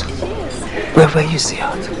guns. Where were you,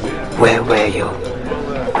 Ziad? Where were you?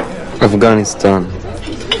 Afghanistan.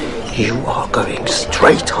 You are going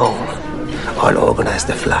straight home. I'll organize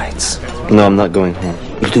the flights. No, I'm not going home.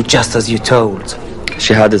 You'll do just as you told.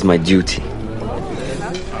 Shahad is my duty.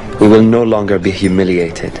 We will no longer be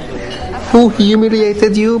humiliated. Who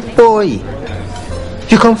humiliated you, boy?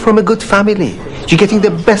 You come from a good family. You're getting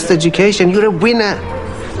the best education. You're a winner.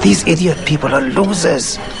 These idiot people are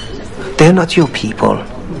losers. They're not your people.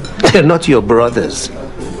 They're not your brothers.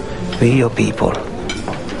 We're your people.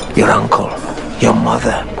 Your uncle, your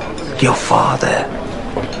mother, your father.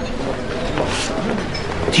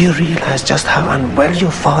 Do you realize just how unwell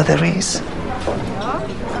your father is?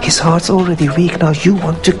 His heart's already weak now. You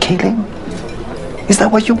want to kill him? Is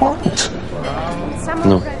that what you want?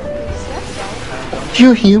 No.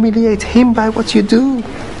 You humiliate him by what you do.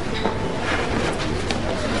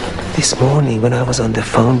 This morning when I was on the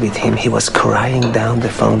phone with him, he was crying down the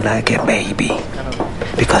phone like a baby.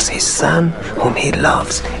 Because his son, whom he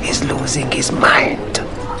loves, is losing his mind.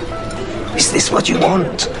 Is this what you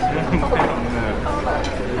want?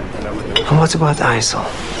 And what about ISIL?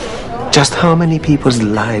 Just how many people's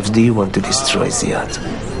lives do you want to destroy, Ziad?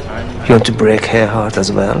 You want to break her heart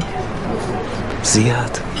as well?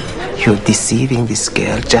 Ziad, you're deceiving this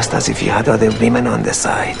girl just as if you had other women on the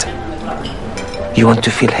side. You want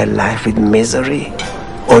to fill her life with misery?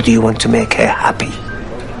 Or do you want to make her happy?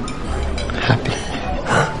 Happy.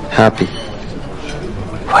 Huh? Happy.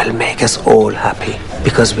 Well, make us all happy.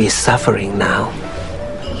 Because we're suffering now.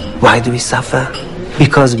 Why do we suffer?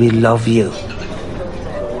 Because we love you.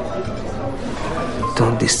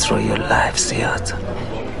 Don't destroy your life, Ziad.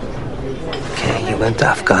 Okay, you went to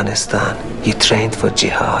Afghanistan. You trained for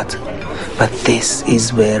jihad. But this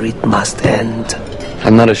is where it must end.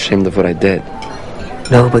 I'm not ashamed of what I did.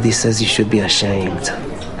 Nobody says you should be ashamed.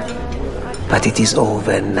 But it is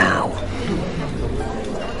over now.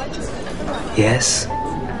 Yes?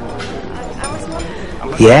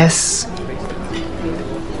 Yes?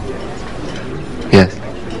 Yes.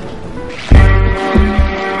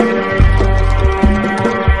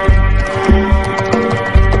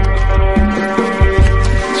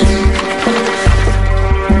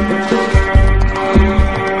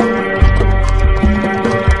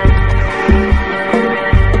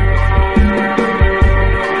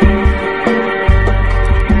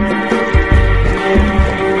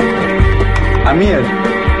 Amir.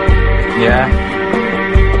 Yeah?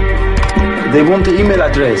 They want the email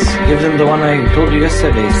address. Give them the one I told you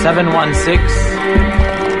yesterday.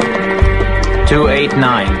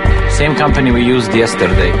 716-289. Same company we used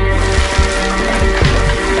yesterday.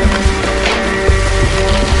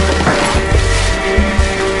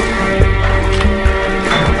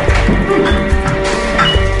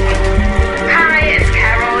 Hi, it's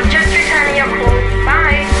Carol. Just returning your call.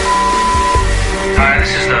 Bye. Hi,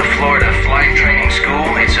 this is the Florida Flight Training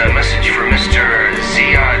School. It's a message for Mr.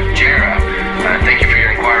 Ziad Jarrah. Thank you for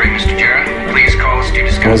your inquiry, Mr. Jarrah. Please call us to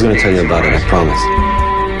discuss. I was going to tell you about it, I promise.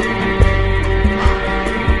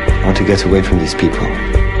 I want to get away from these people.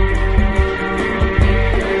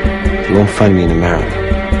 You won't find me in America.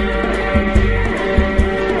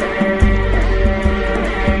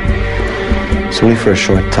 It's only for a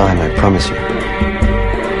short time, I promise you.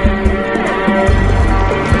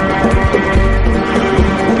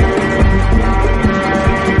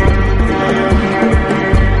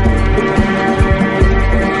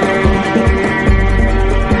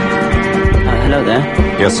 Hello there.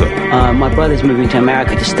 Yes, sir. My brother's moving to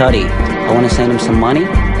America to study. I want to send him some money.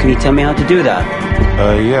 Can you tell me how to do that?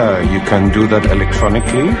 Yeah, you can do that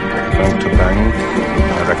electronically, bank to bank,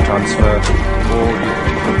 direct transfer, or...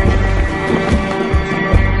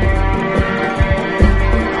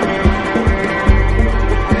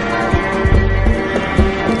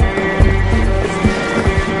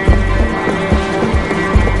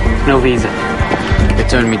 No visa. They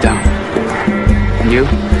turned me down. And you?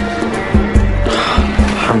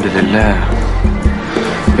 Alhamdulillah.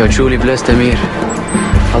 You're truly blessed, Amir.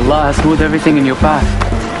 Allah has smoothed everything in your path.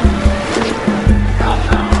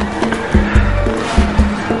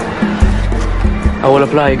 I will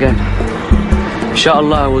apply again.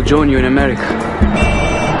 Inshallah, I will join you in America.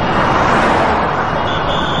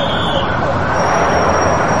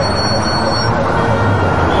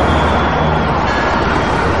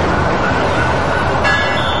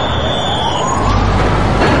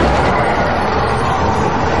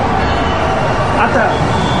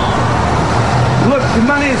 Look, the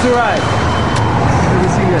money has arrived. Let me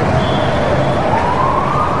see that.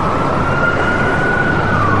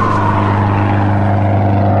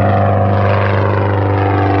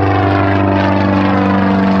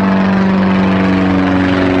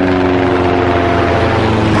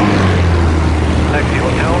 Taxi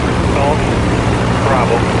hotel, Golf,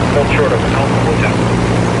 Bravo, fell short of Alpha Hotel.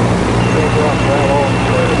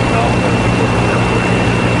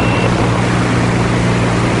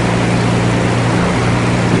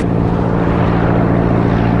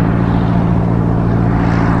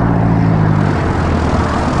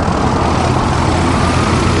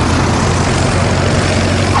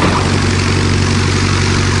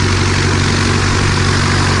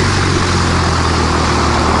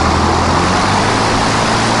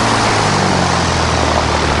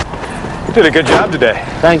 You did a good job today.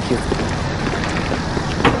 Thank you.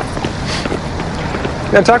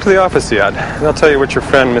 Now talk to the office, Ziad, and I'll tell you what your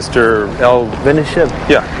friend, Mr. L... Vinishib?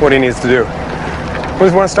 Yeah, what he needs to do. When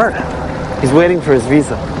does he want to start? He's waiting for his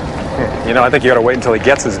visa. You know, I think you ought to wait until he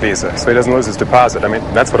gets his visa, so he doesn't lose his deposit. I mean,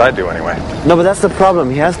 that's what I do anyway. No, but that's the problem.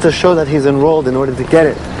 He has to show that he's enrolled in order to get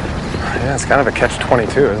it. Yeah, it's kind of a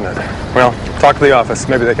catch-22, isn't it? Well, talk to the office.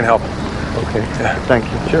 Maybe they can help. Okay. Yeah. Thank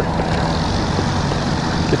you. Sure.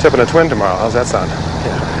 You're tipping a twin tomorrow. How's that sound?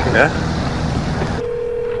 Yeah.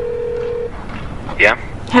 Yeah? Yeah?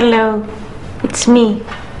 Hello, it's me.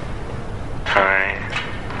 Hi.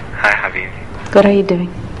 Hi, Habib. What are you doing?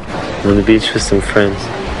 On the beach with some friends.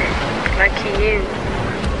 Lucky you.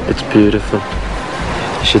 It's beautiful.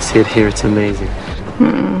 You should see it here. It's amazing.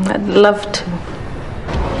 I'd love to.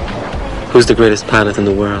 Who's the greatest pilot in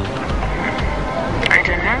the world? I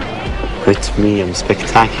don't know. It's me. I'm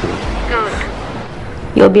spectacular. Good.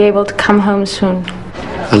 You'll be able to come home soon.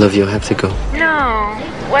 I love you. I have to go. No,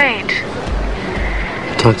 wait.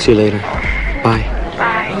 Talk to you later. Bye.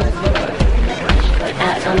 Bye.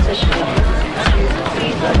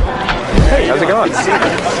 Hey, how's it going?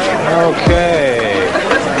 Okay.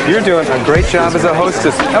 You're doing a great job as a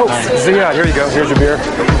hostess. Oh, Ziad, here you go. Here's your beer.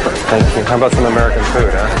 Thank you. How about some American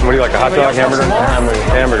food, huh? What do you like, a hot dog, hamburger?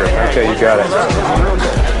 Hamburger. Okay, you got it.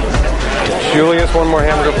 Julius, one more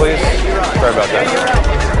hamburger, please. Sorry about that.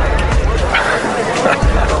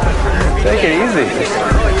 Take it easy.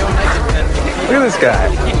 Look at this guy.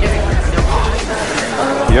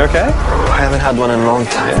 You okay? I haven't had one in a long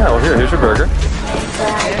time. Yeah, well, here's your burger.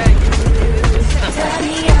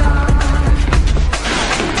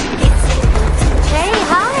 Hey,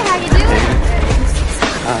 hi, how you doing?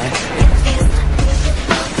 Hi.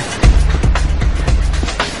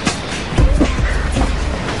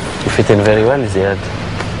 You fit in very well, Ziad.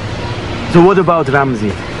 So what about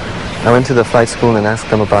Ramzi? I went to the flight school and asked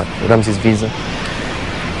them about Ramzi's visa.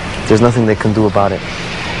 There's nothing they can do about it.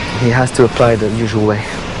 He has to apply the usual way.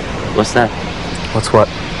 What's that? What's what?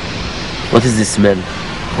 What is this smell?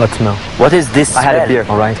 What smell? What is this I smell? had a beer.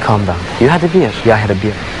 All right, calm down. You had a beer? Yeah, I had a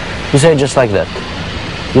beer. You say it just like that.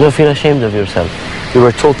 You don't feel ashamed of yourself. We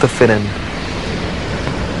were told to fit in.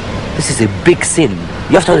 This is a big sin.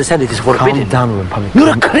 You have to understand it is forbidden. Calm down, Republic. You're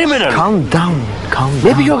a criminal. Calm down. Calm down.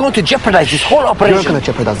 Maybe you're going to jeopardize this whole operation. You're going to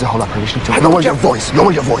jeopardize the whole operation too. Lower your voice.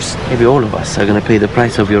 Lower your voice. Maybe all of us are going to pay the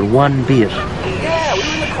price of your one beer. Yeah, we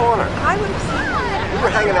were in the corner. We were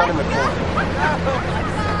hanging out in the corner.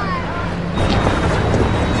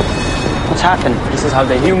 What's happened? This is how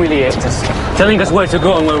they humiliate us, telling us where to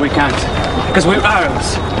go and where we can't. Because we're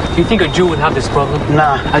Arabs. You think a Jew would have this problem?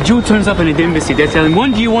 Nah. A Jew turns up in the embassy, they tell him,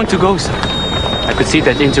 when do you want to go, sir? I could see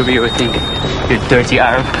that interviewer thinking, you dirty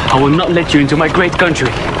Arab, I will not let you into my great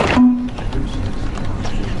country.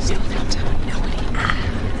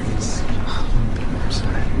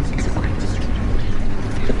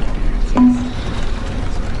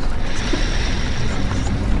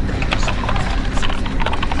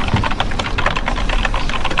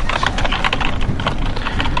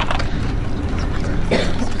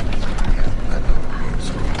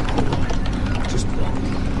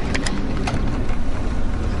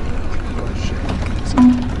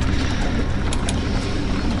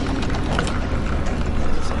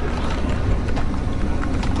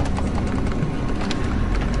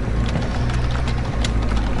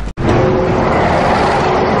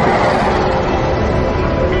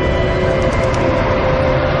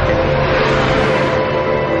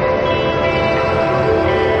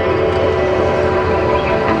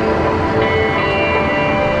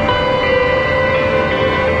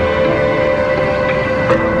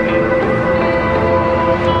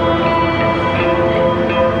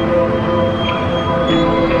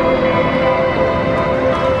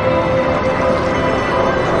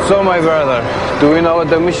 So, my brother, do we know what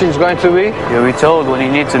the mission is going to be? You'll be told when you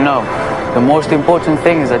need to know. The most important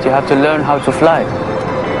thing is that you have to learn how to fly.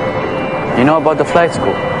 You know about the flight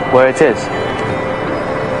school, where it is?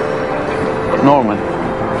 Norman,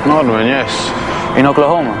 yes. In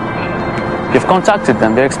Oklahoma. You've contacted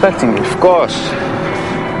them, they're expecting you. Of course.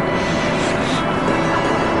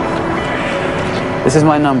 This is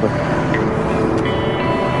my number.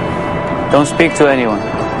 Don't speak to anyone.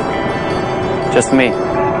 Just me.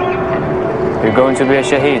 You're going to be a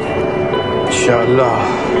shaheed. Inshallah.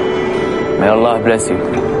 May Allah bless you.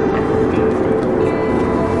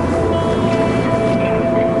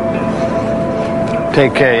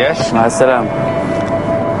 Take care, yes? Ma'as-salam.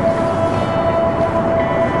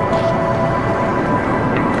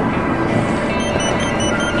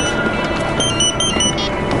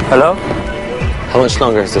 Hello? How much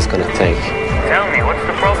longer is this going to take? Tell me, what's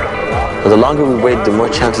the problem? Well, the longer we wait, the more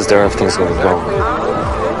chances there are of things going wrong.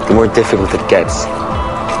 The more difficult it gets.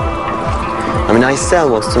 I mean, Aisel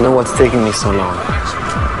wants to know what's taking me so long.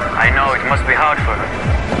 I know, it must be hard for her.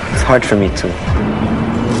 It's hard for me too.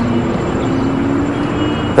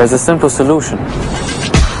 There's a simple solution.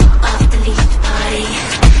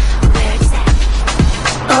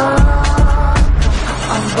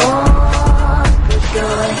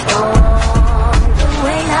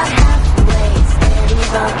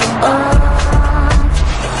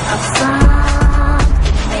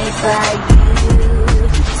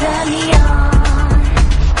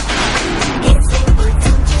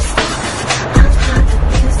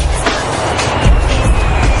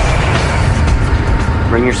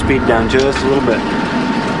 Bring your speed down just a little bit.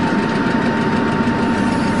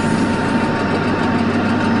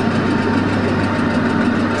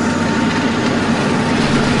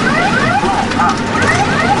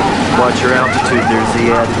 Watch your altitude there,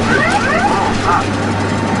 Ziad.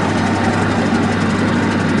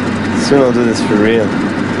 Soon I'll do this for real.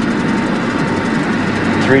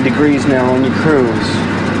 3 degrees now on your cruise.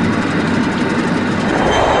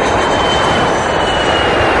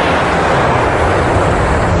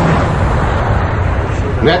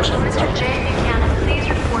 Next.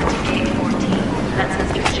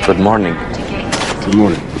 Good morning. Good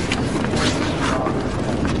morning.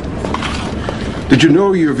 Did you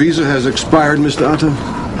know your visa has expired, Mr. Atta?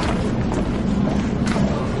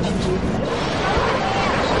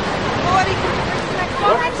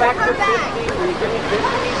 Okay.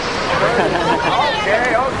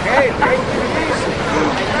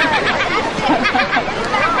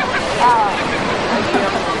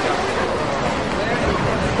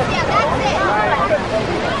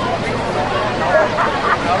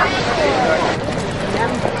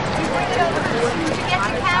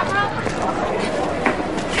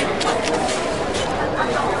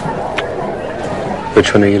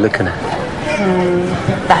 Which one are you looking at?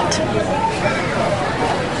 That.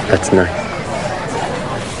 That's nice.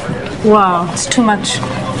 Wow, it's too much.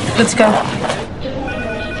 Let's go.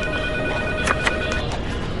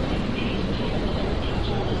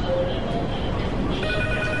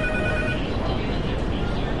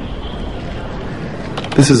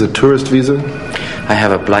 This is a tourist visa? I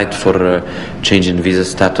have applied for change in visa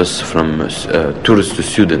status from tourist to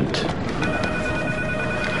student.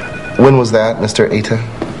 When was that, Mr. Atta?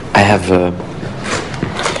 I have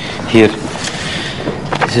here,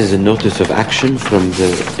 this is a notice of action from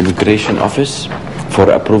the immigration office for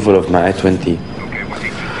approval of my I-20.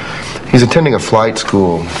 He's attending a flight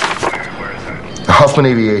school. Huffman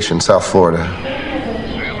Aviation, South Florida.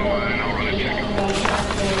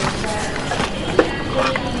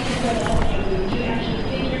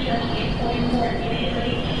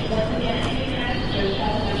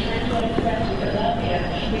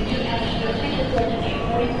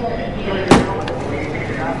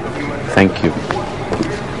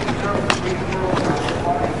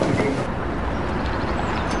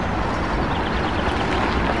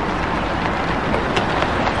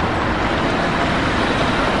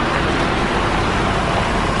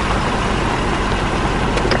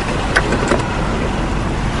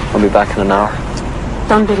 I'll be back in an hour.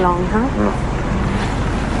 Don't be long, huh? No.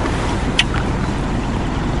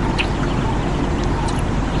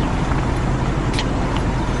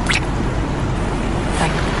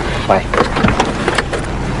 Bye.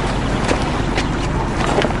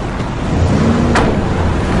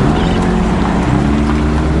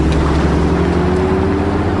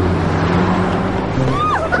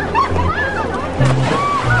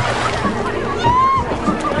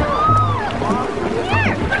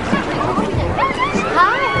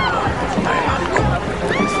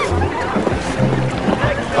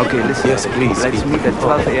 Okay, listen. Yes, please. Let's meet at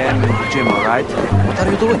 12 a.m. in the gym, all right? What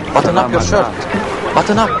are you doing? Button up your shirt.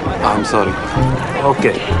 Button up. I'm sorry.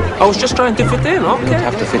 Okay. I was just trying to fit in, okay? You don't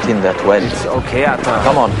have to fit in that well. It's okay, Atta.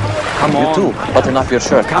 Come on. Come on. You too. Button up your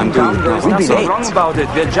shirt. Calm down. There's We'll be nothing late. wrong about it.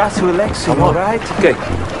 We're just relaxing, Come on. all right? Okay.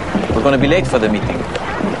 We're going to be late for the meeting.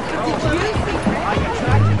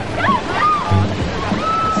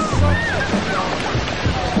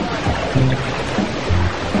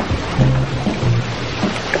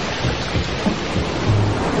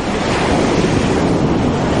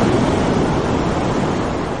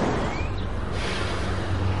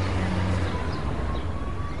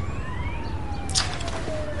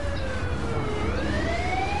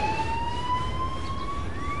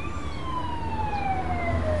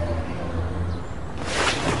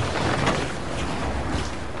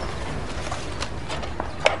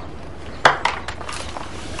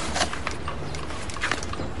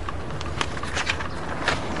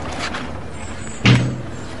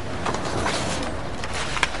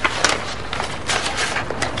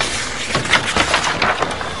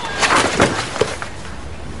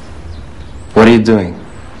 What are you doing?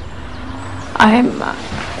 I'm...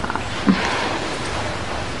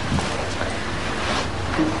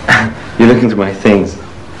 You're looking through my things.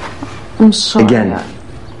 I'm sorry. Again.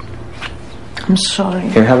 I'm sorry.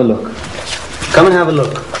 Here, have a look. Come and have a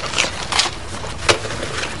look.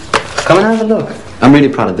 Come and have a look. I'm really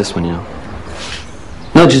proud of this one, you know.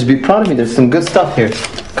 No, just be proud of me. There's some good stuff here.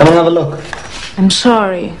 Come and have a look. I'm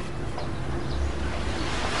sorry.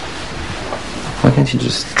 Why can't you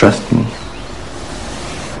just trust me?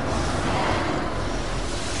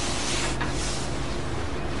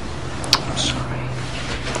 I'm sorry.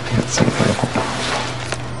 I got something at home.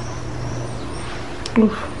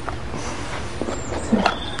 Oof.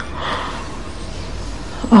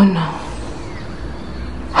 Oh no.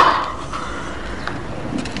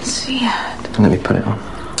 See it. Let me put it on.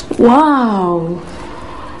 Wow.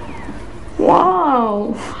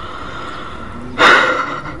 Wow.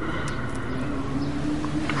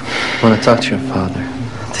 I want to talk to your father.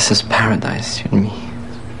 This is paradise, you and me.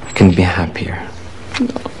 We couldn't be happier. No,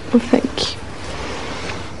 thank you.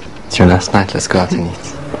 It's your last night. Let's go out and eat.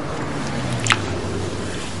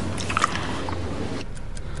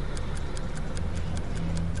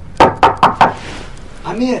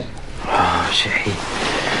 أمير. شهيد.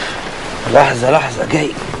 لحظة لحظة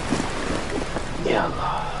جاي.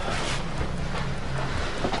 يلا.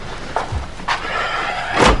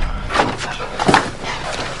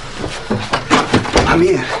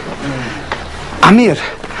 Amir. Amir,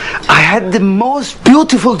 I had the most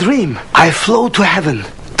beautiful dream. I flew to heaven,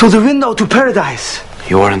 to the window to paradise.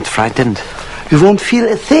 You weren't frightened? You won't feel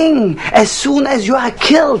a thing. As soon as you are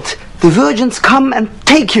killed, the virgins come and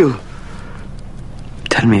take you.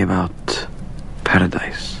 Tell me about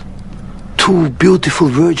paradise. Two beautiful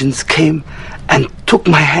virgins came and took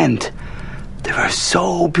my hand. They were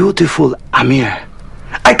so beautiful, Amir.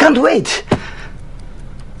 I can't wait.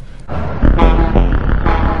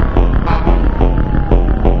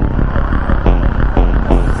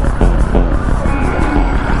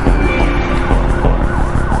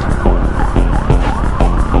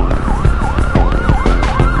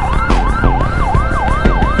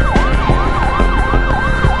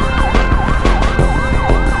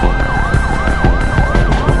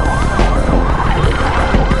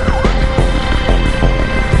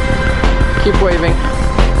 Keep waving.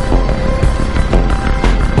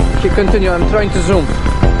 Keep continue. I'm trying to zoom.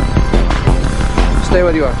 Stay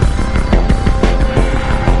where you are.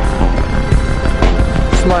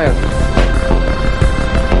 Smile.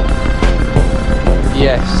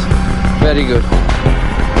 Yes. Very good.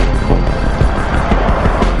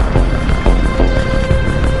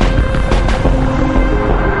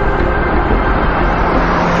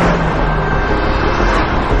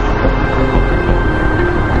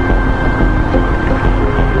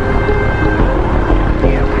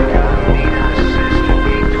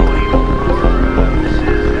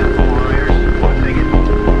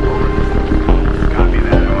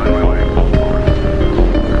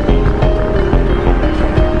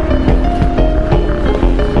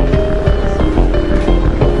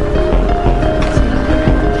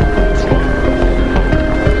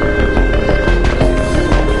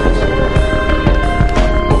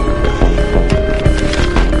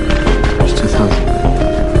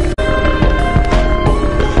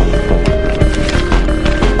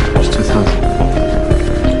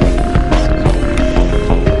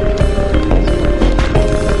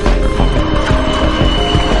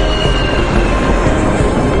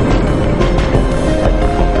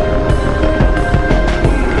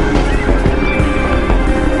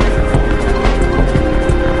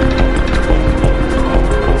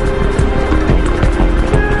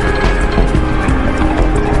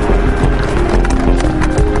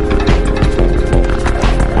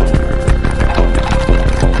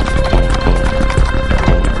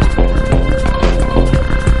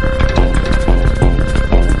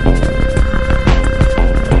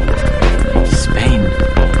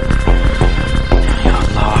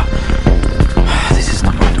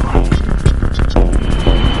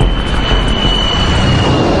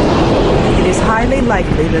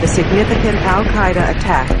 Al-Qaeda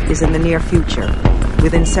attack is in the near future,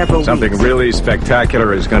 within several Something weeks. really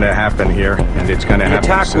spectacular is going to happen here, and it's going to happen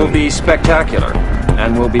The attack soon. will be spectacular,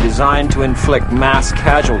 and will be designed to inflict mass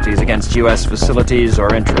casualties against U.S. facilities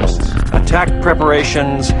or interests. Attack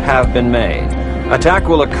preparations have been made. Attack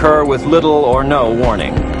will occur with little or no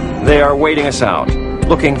warning. They are waiting us out,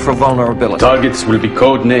 looking for vulnerability. Targets will be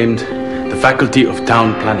codenamed the Faculty of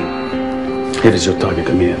Town Planning. Here is your target,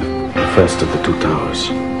 Amir, the first of the two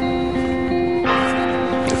towers.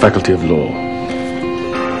 The Faculty of Law.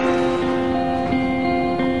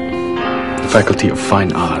 The Faculty of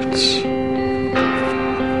Fine Arts.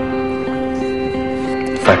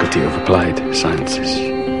 The Faculty of Applied Sciences.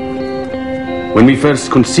 When we first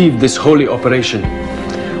conceived this holy operation,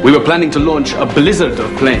 we were planning to launch a blizzard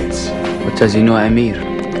of planes. But as you know, Amir,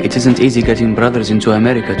 it isn't easy getting brothers into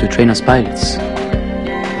America to train as pilots.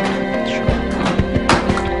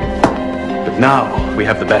 But now we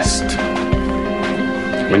have the best.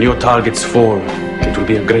 When your targets fall, it will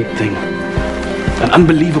be a great thing. An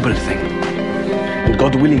unbelievable thing. And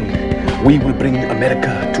God willing, we will bring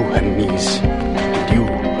America to her knees. And you,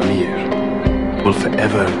 Amir, will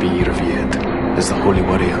forever be revered as the holy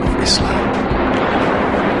warrior of Islam.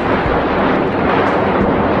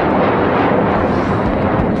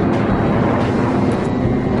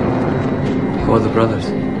 How are the brothers?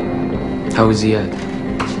 How is Ziad?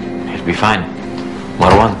 He'll be fine.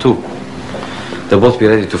 Marwan too. They'll both be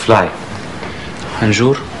ready to fly. And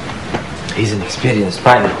Jour? He's an experienced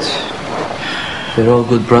pilot. They're all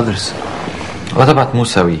good brothers. What about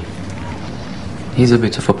Musawi? He's a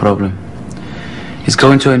bit of a problem. He's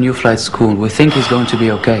going to a new flight school. We think he's going to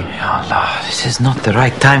be okay. Ya Allah, this is not the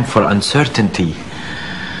right time for uncertainty.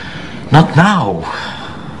 Not now.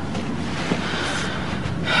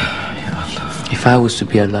 If I was to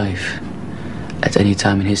be alive at any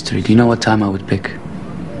time in history, do you know what time I would pick?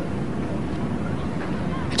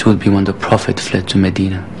 It would be when the Prophet fled to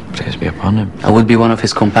Medina. Praise be upon him. I would be one of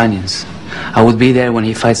his companions. I would be there when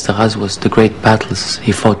he fights the Ghazwas, the great battles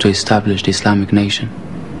he fought to establish the Islamic nation.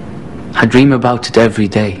 I dream about it every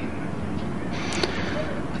day.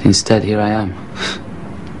 But instead, here I am,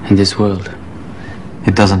 in this world.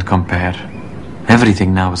 It doesn't compare.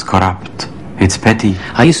 Everything now is corrupt. It's petty.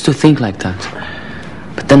 I used to think like that.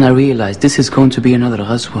 But then I realized this is going to be another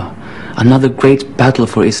Ghazwa, another great battle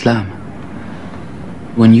for Islam.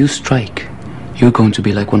 When you strike, you're going to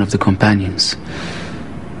be like one of the companions.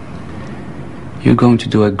 You're going to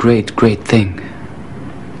do a great, great thing.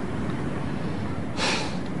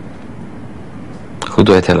 Who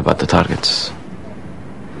do I tell about the targets?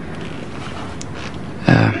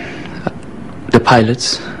 The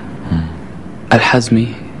pilots,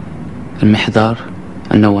 Al-Hazmi, Al-Mihdar,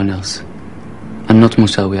 and no one else. And not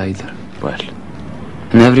Musawi either. Well.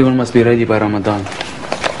 And everyone must be ready by Ramadan.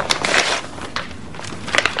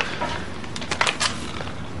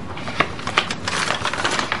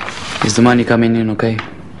 Is the money coming in okay?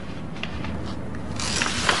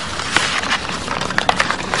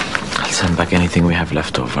 I'll send back anything we have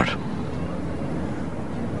left over.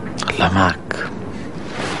 Allah ma'ak.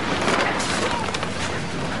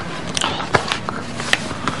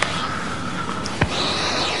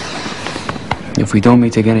 If we don't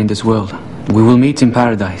meet again in this world, we will meet in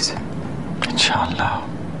paradise. Inshallah.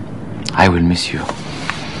 I will miss you.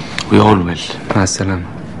 We all will. Ma'as-salam.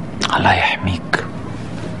 Allah yahmeek.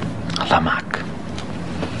 Allah ma'ak.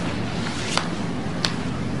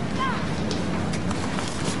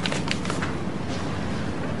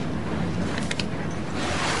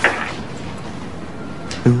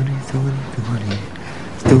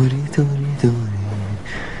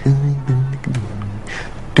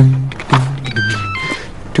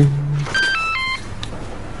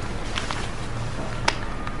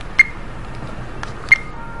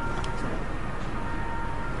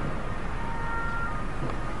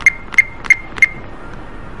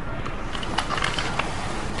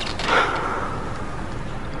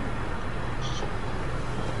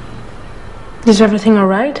 Is everything all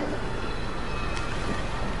right?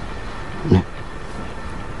 No.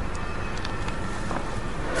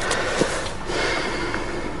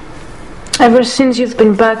 Ever since you've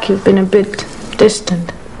been back, you've been a bit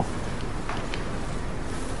distant.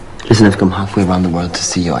 Listen, I've come halfway around the world to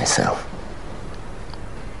see you, Aysel.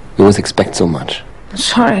 You always expect so much.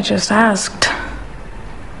 Sorry, I just asked.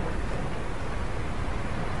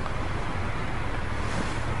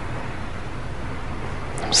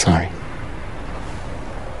 I'm sorry.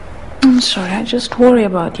 I'm sorry, I just worry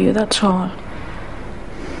about you, that's all.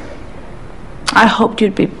 I hoped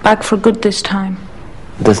you'd be back for good this time.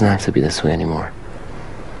 It doesn't have to be this way anymore.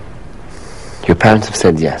 Your parents have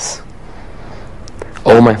said yes.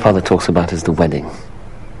 All All my father talks about is the wedding.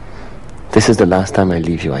 This is the last time I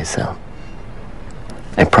leave you, Aysel.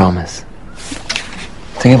 I promise.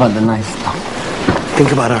 Think about the nice stuff.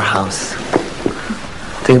 Think about our house.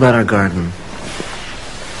 Think about our garden.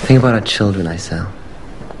 Think about our children, Aysel.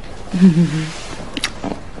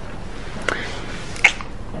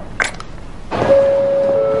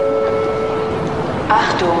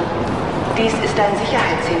 Achtung, dies ist ein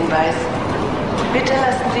Sicherheitshinweis. Bitte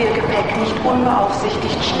lassen Sie Ihr Gepäck nicht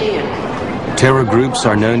unbeaufsichtigt stehen. Terror groups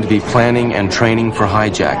are known to be planning and training for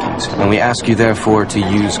hijackings, and we ask you therefore to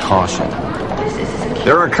use caution.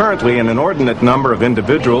 There are currently an inordinate number of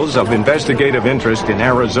individuals of investigative interest in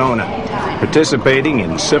Arizona, participating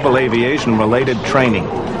in civil aviation-related training.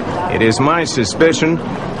 It is my suspicion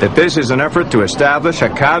that this is an effort to establish a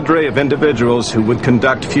cadre of individuals who would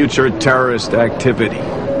conduct future terrorist activity.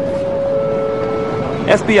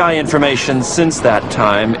 FBI information since that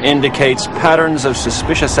time indicates patterns of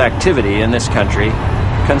suspicious activity in this country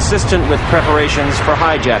consistent with preparations for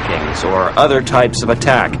hijackings or other types of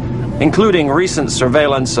attack, including recent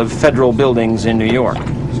surveillance of federal buildings in New York.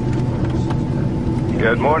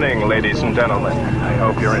 Good morning, ladies and gentlemen. I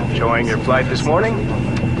hope you're enjoying your flight this morning.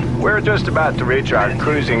 We're just about to reach our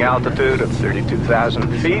cruising altitude of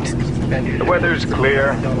 32,000 feet. The weather's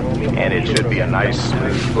clear, and it should be a nice,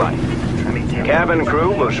 smooth flight. Cabin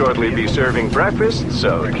crew will shortly be serving breakfast,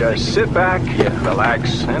 so just sit back,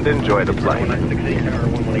 relax, and enjoy the flight. Turn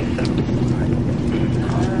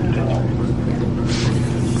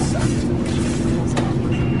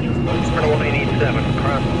 187,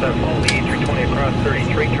 across 7, only 320 across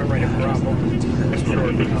 33, turn right at Bravo.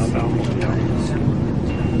 Short of Alpha.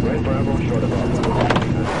 Right Bravo, short of Alpha.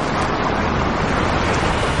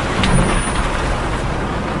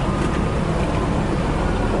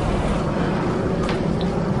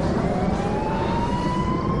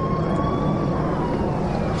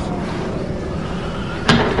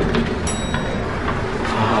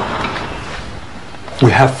 We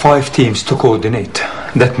have 5 teams to coordinate.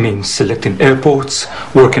 That means selecting airports,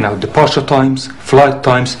 working out departure times, flight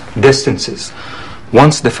times, distances.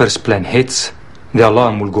 Once the first plane hits, the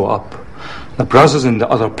alarm will go up. The brothers in the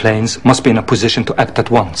other planes must be in a position to act at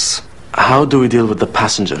once. How do we deal with the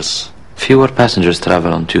passengers? Fewer passengers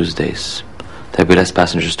travel on Tuesdays. There'll be less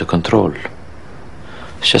passengers to control.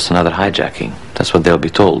 It's just another hijacking. That's what they'll be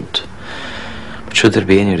told. But should there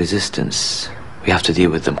be any resistance, we have to deal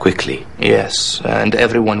with them quickly. Yes, and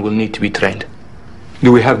everyone will need to be trained.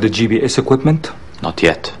 Do we have the GPS equipment? Not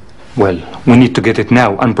yet. Well, we need to get it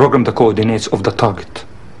now and program the coordinates of the target.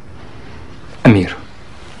 Amir.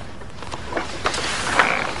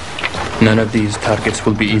 None of these targets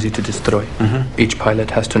will be easy to destroy. Each pilot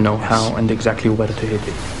has to know how and exactly where to hit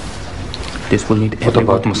it. This will need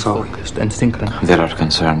everyone to be focused and synchronized. There are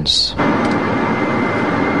concerns.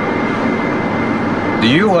 Do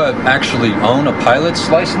you actually own a pilot's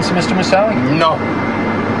license, Mr. Moussaoui? No.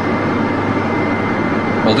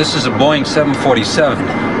 Well, this is a Boeing 747.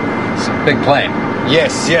 It's a big plane.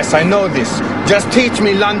 Yes, I know this. Just teach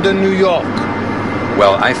me London, New York.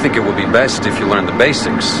 Well, I think it would be best if you learn the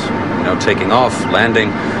basics. You know, taking off, landing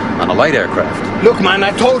on a light aircraft. Look, man,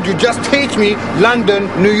 I told you, just teach me London,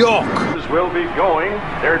 New York. Will be going.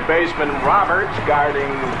 Third baseman Roberts guarding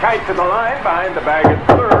tight to the line behind the bag at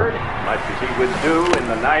third, much as he would do in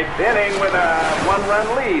the 9th inning with a 1-run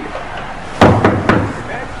lead.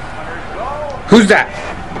 Who's that?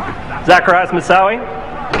 Zacharias Moussaoui.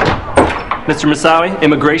 Mr. Moussaoui,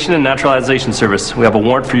 Immigration and Naturalization Service. We have a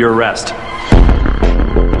warrant for your arrest.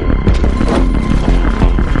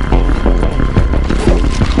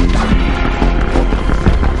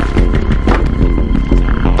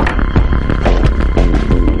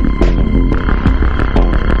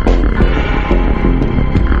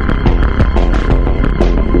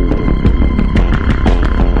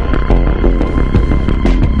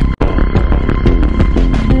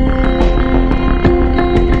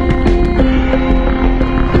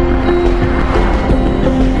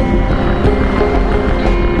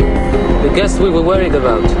 We were worried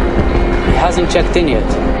about. He hasn't checked in yet.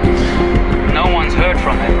 No one's heard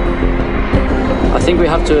from him. I think we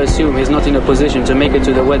have to assume he's not in a position to make it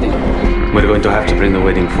to the wedding. We're going to have to bring the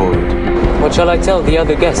wedding forward. What shall I tell the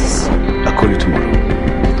other guests? I'll call you tomorrow.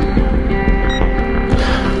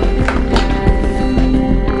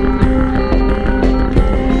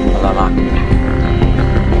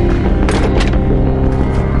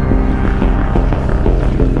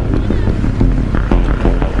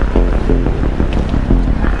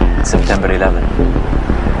 September 11.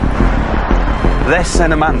 Less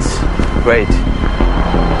than a month. Great.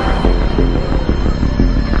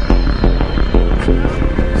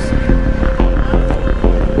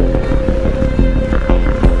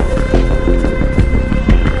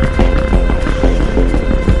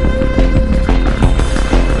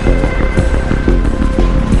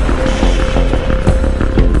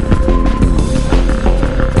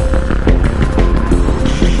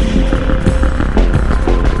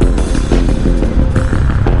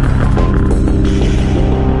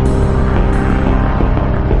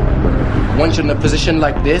 once you're in a position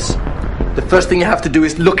like this, the first thing you have to do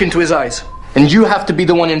is look into his eyes. And you have to be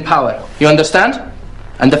the one in power. You understand?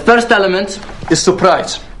 And the first element is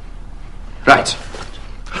surprise. Right.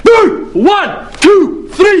 1, 2,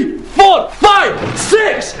 3, 4, 5,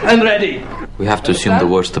 6, and ready. We have to assume the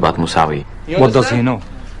worst about Musawi. What does he know?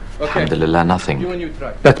 Alhamdulillah, nothing.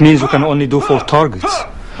 That means we can only do 4 targets.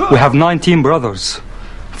 We have 19 brothers.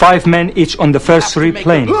 5 men each on the first 3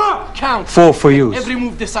 planes. Count. 4 for use. Every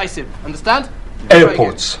move decisive. Understand?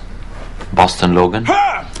 Airports. Boston, Logan?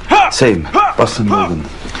 Same. Boston, Logan.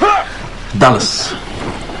 Dallas.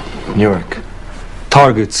 Newark.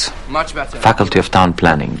 Targets. Much better. Faculty of Town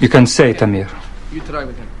Planning. You can say it, Amir. You try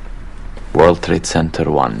with him. World Trade Center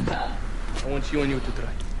 1. I want you and you to try.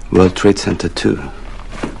 World Trade Center 2.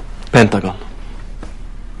 Pentagon.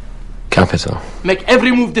 Capital. Make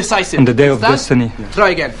every move decisive. On the day of Understand? destiny. Try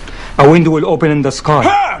again. A window will open in the sky.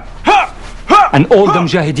 And all the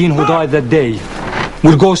mujahideen who died that day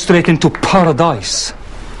will go straight into paradise.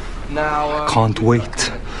 Now. Can't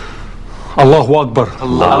wait. Allahu Akbar.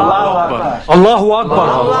 Allahu Akbar. Allahu Akbar.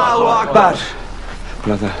 Allahu Akbar.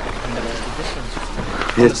 Brother.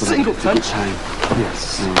 Yes, Single touch. time.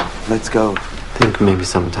 Yes. Let's go. I think maybe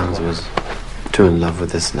sometimes I was too in love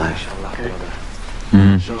with this life.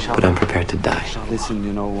 But I'm prepared to die. Listen,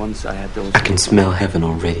 you know, once I had those... I can smell heaven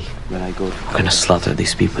already. When I go to... We're gonna slaughter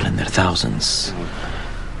these people in their thousands.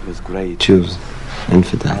 It was great. Jews,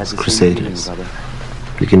 infidels, crusaders.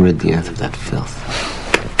 We can rid the earth of that filth.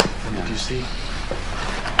 Did you see?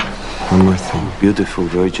 One more thing. Beautiful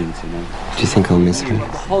virgins, you know. Do you think I'll miss her?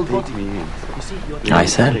 Take me in. I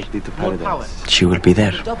said, she will be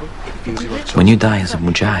there. When you die as a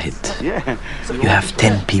mujahid, you have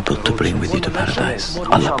 10 people to bring with you to paradise.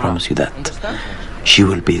 Allah promised you that. She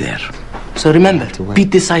will be there. So remember, be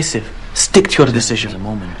decisive. Stick to your decision.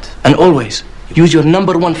 And always use your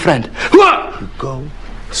number 1 friend. You go.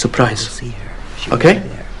 Surprise. See her. Okay?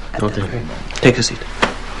 Okay. Take a seat.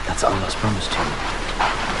 That's Allah's promise to you.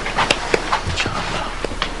 Inshallah.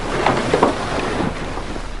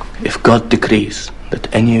 If God decrees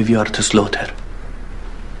that any of you are to slaughter,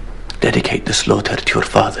 dedicate the slaughter to your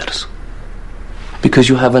fathers, because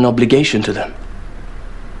you have an obligation to them.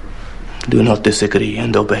 Do not disagree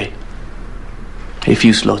and obey. If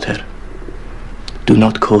you slaughter, do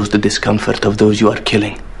not cause the discomfort of those you are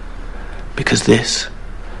killing, because this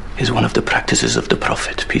is one of the practices of the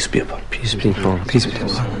Prophet, peace be upon him. Peace be upon him. Peace be upon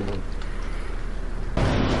him.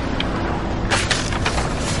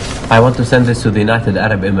 I want to send this to the United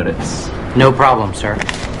Arab Emirates. No problem, sir.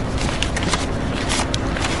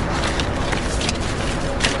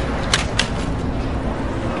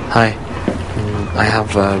 Hi. I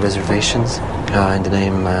have reservations in the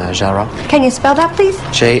name Jara. Can you spell that, please?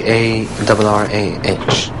 Jarrah.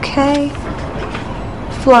 Okay.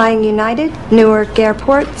 Flying United, Newark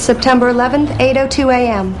Airport, September 11th, 8:02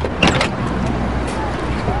 a.m.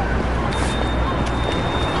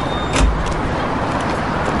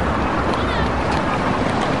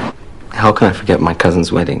 How can I forget my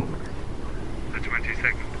cousin's wedding? The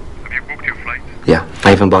 22nd. Have you booked your flight? Yeah,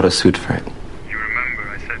 I even bought a suit for it. You remember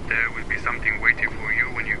I said there will be something waiting for you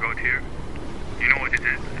when you got here? You know what it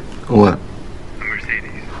is? What? A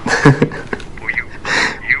Mercedes. For you.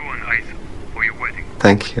 You and Isa. For your wedding.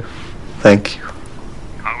 Thank you. Thank you.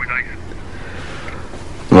 How is Isa?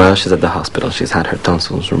 Well, she's at the hospital. She's had her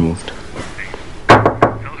tonsils removed. Tell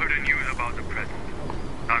her the news about the present.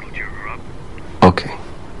 That'll cheer her up. Okay.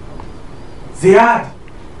 Ziad!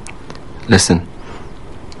 Listen,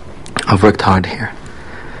 I've worked hard here.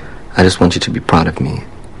 I just want you to be proud of me.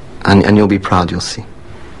 And you'll be proud, you'll see.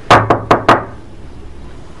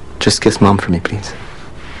 Just kiss Mom for me, please.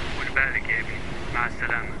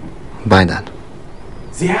 Bye, Dad.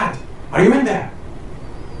 Ziad, are you in there?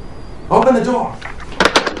 Open the door.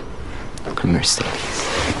 A Mercedes.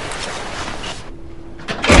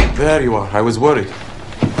 There you are. I was worried.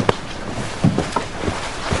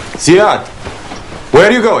 Ziad! Where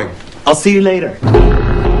are you going? I'll see you later.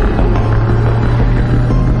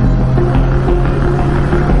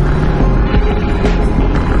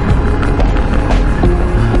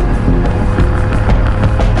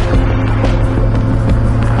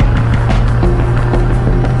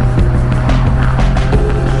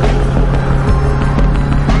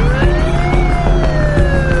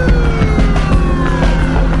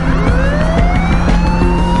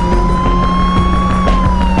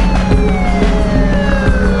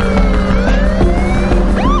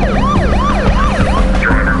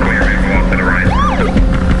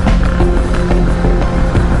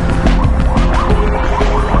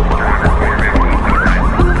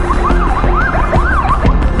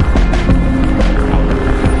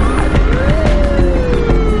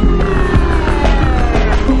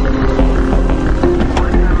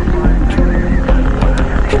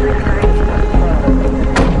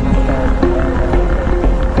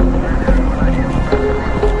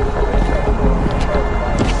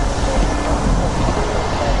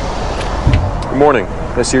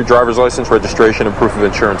 I see your driver's license, registration, and proof of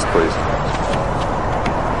insurance, please.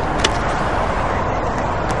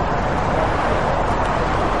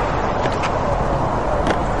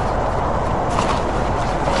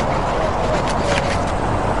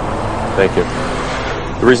 Thank you.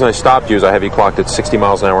 The reason I stopped you is I have you clocked at 60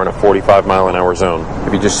 miles an hour in a 45-mile-an-hour zone.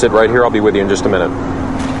 If you just sit right here, I'll be with you in just a minute.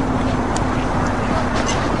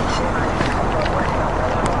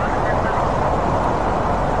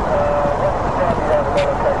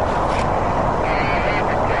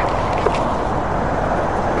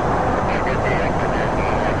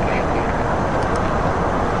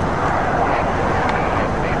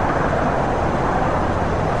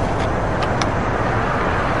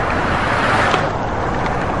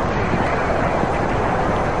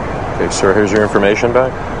 Sir, here's your information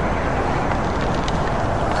back.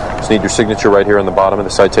 Just need your signature right here on the bottom of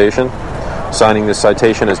the citation. Signing this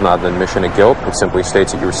citation is not an admission of guilt. It simply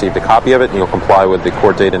states that you received a copy of it and you'll comply with the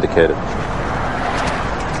court date indicated.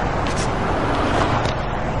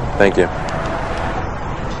 Thank you.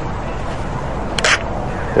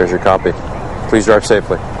 There's your copy. Please drive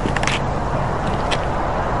safely.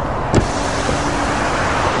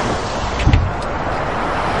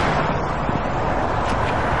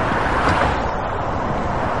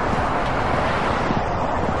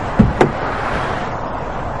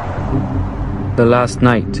 The last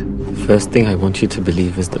night. The first thing I want you to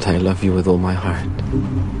believe is that I love you with all my heart.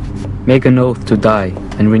 Make an oath to die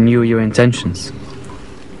and renew your intentions.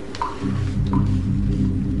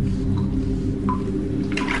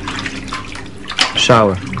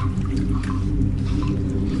 Shower.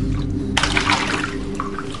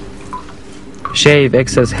 Shave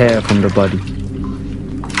excess hair from the body.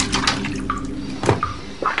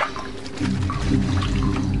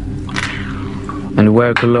 And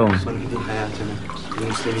wear cologne.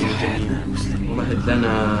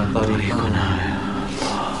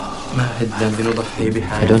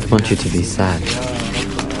 I don't want you to be sad.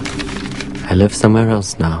 I live somewhere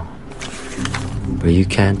else now, where you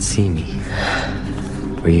can't see me,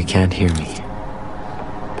 where you can't hear me.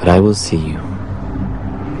 But I will see you,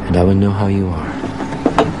 and I will know how you are.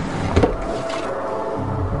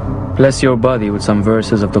 Bless your body with some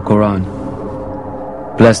verses of the Quran.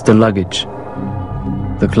 Bless the luggage,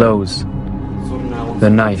 the clothes, the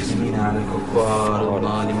knife.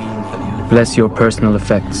 Bless your personal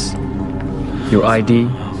effects, your ID,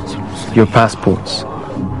 your passports,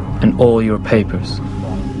 and all your papers.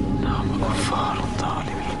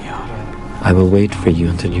 I will wait for you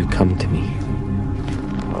until you come to me.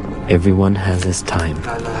 Everyone has his time.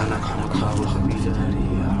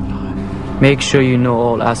 Make sure you know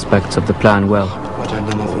all aspects of the plan well,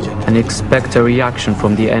 and expect a reaction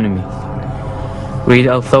from the enemy. Read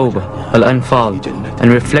Al-Thawbah, Al-Anfal,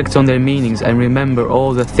 and reflect on their meanings and remember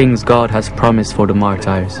all the things God has promised for the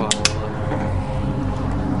martyrs.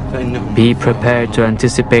 Be prepared to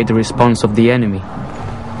anticipate the response of the enemy.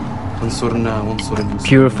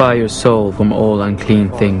 Purify your soul from all unclean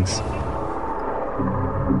things.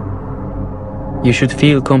 You should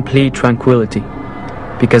feel complete tranquility,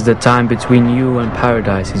 because the time between you and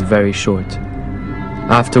paradise is very short.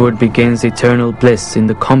 Afterward begins eternal bliss in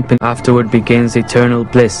the company.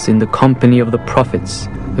 Of the prophets,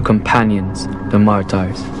 the companions, the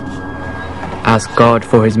martyrs. Ask God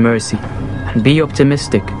for His mercy, and be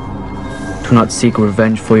optimistic. Do not seek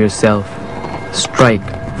revenge for yourself. Strike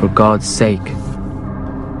for God's sake.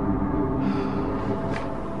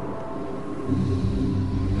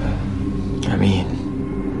 Ameen.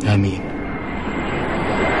 Ameen.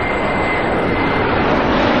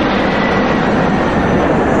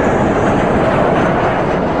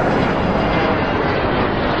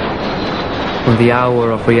 When the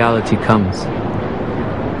hour of reality comes,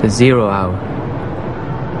 the 0 hour,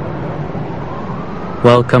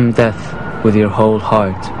 welcome death with your whole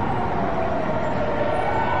heart.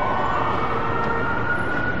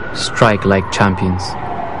 Strike like champions.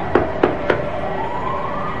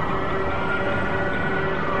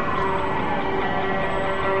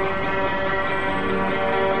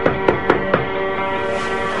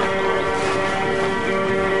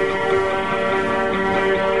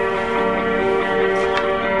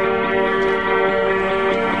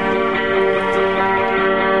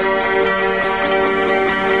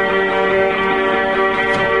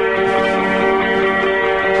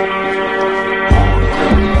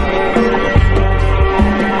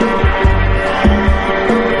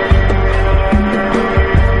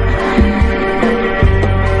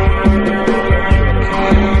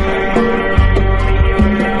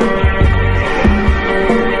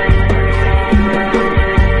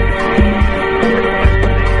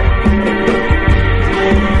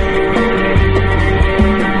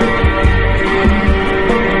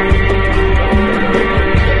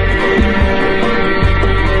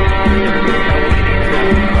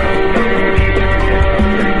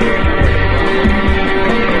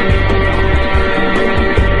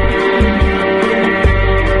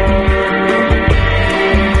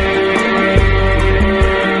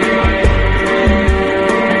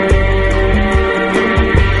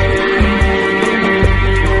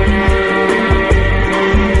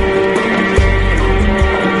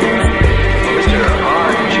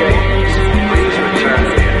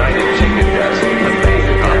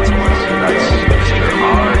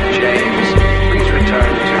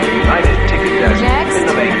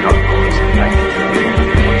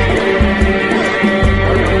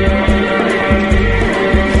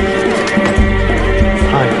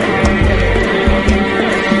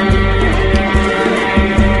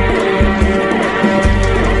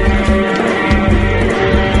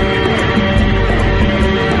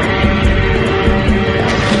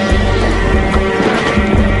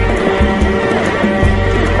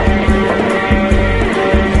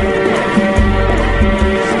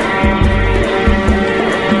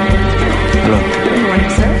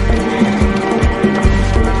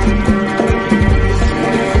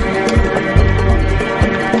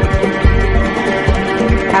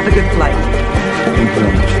 Have a good flight. Thank you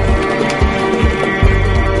very much.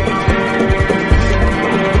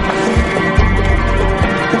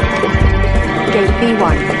 Gate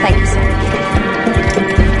B1. Thank you, sir.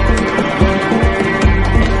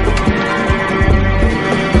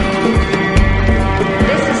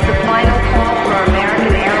 This is the final call for American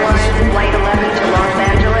Airlines Flight 11 to Los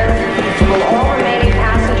Angeles. Will all remaining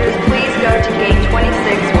passengers please go to Gate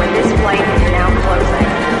 26 where this flight is now closing.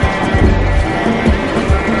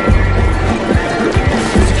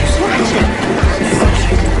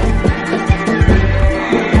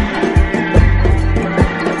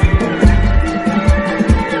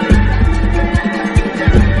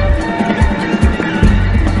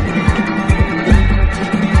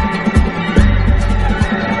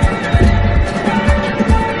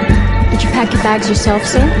 Pack your bags yourself,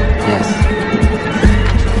 sir? Yes.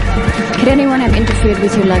 Could anyone have interfered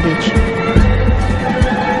with your luggage?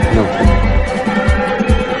 No.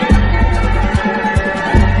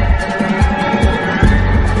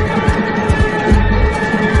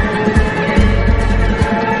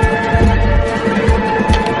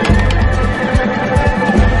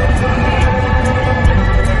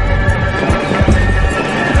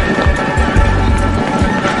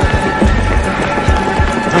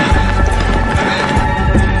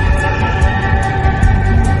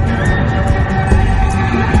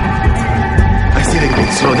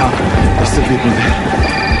 Slow down. There's still people there.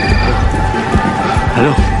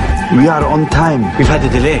 Hello? We are on time. We've had a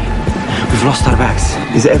delay. We've lost our bags.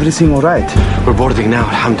 Is everything all right? We're boarding now,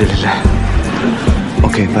 alhamdulillah.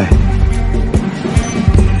 Okay, bye.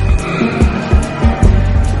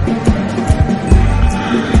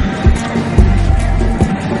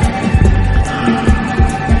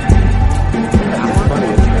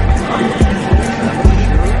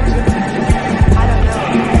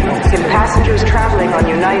 Passengers traveling on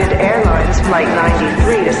United Airlines Flight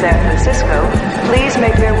 93 to San Francisco, please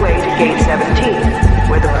make their way to Gate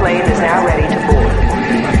 17, where the plane is now ready to board.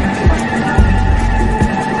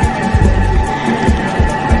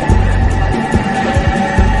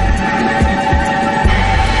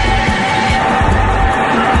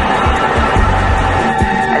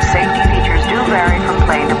 As safety features do vary from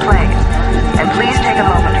plane to plane, and please take a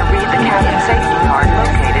moment to read the cabin safety card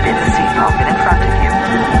located in the seat pocket in front of you.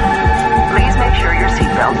 Make sure your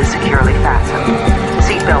seatbelt is securely fastened.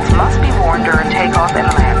 Seatbelts must be worn during takeoff and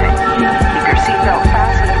landing. Keep your seatbelt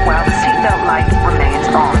fastened while the seatbelt light remains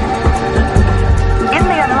on. In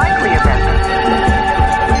the unlikely event...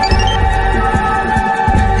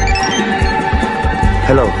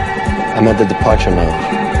 Hello. I'm at the departure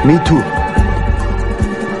lounge. Me too.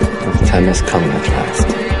 The time has come at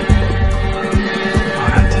last.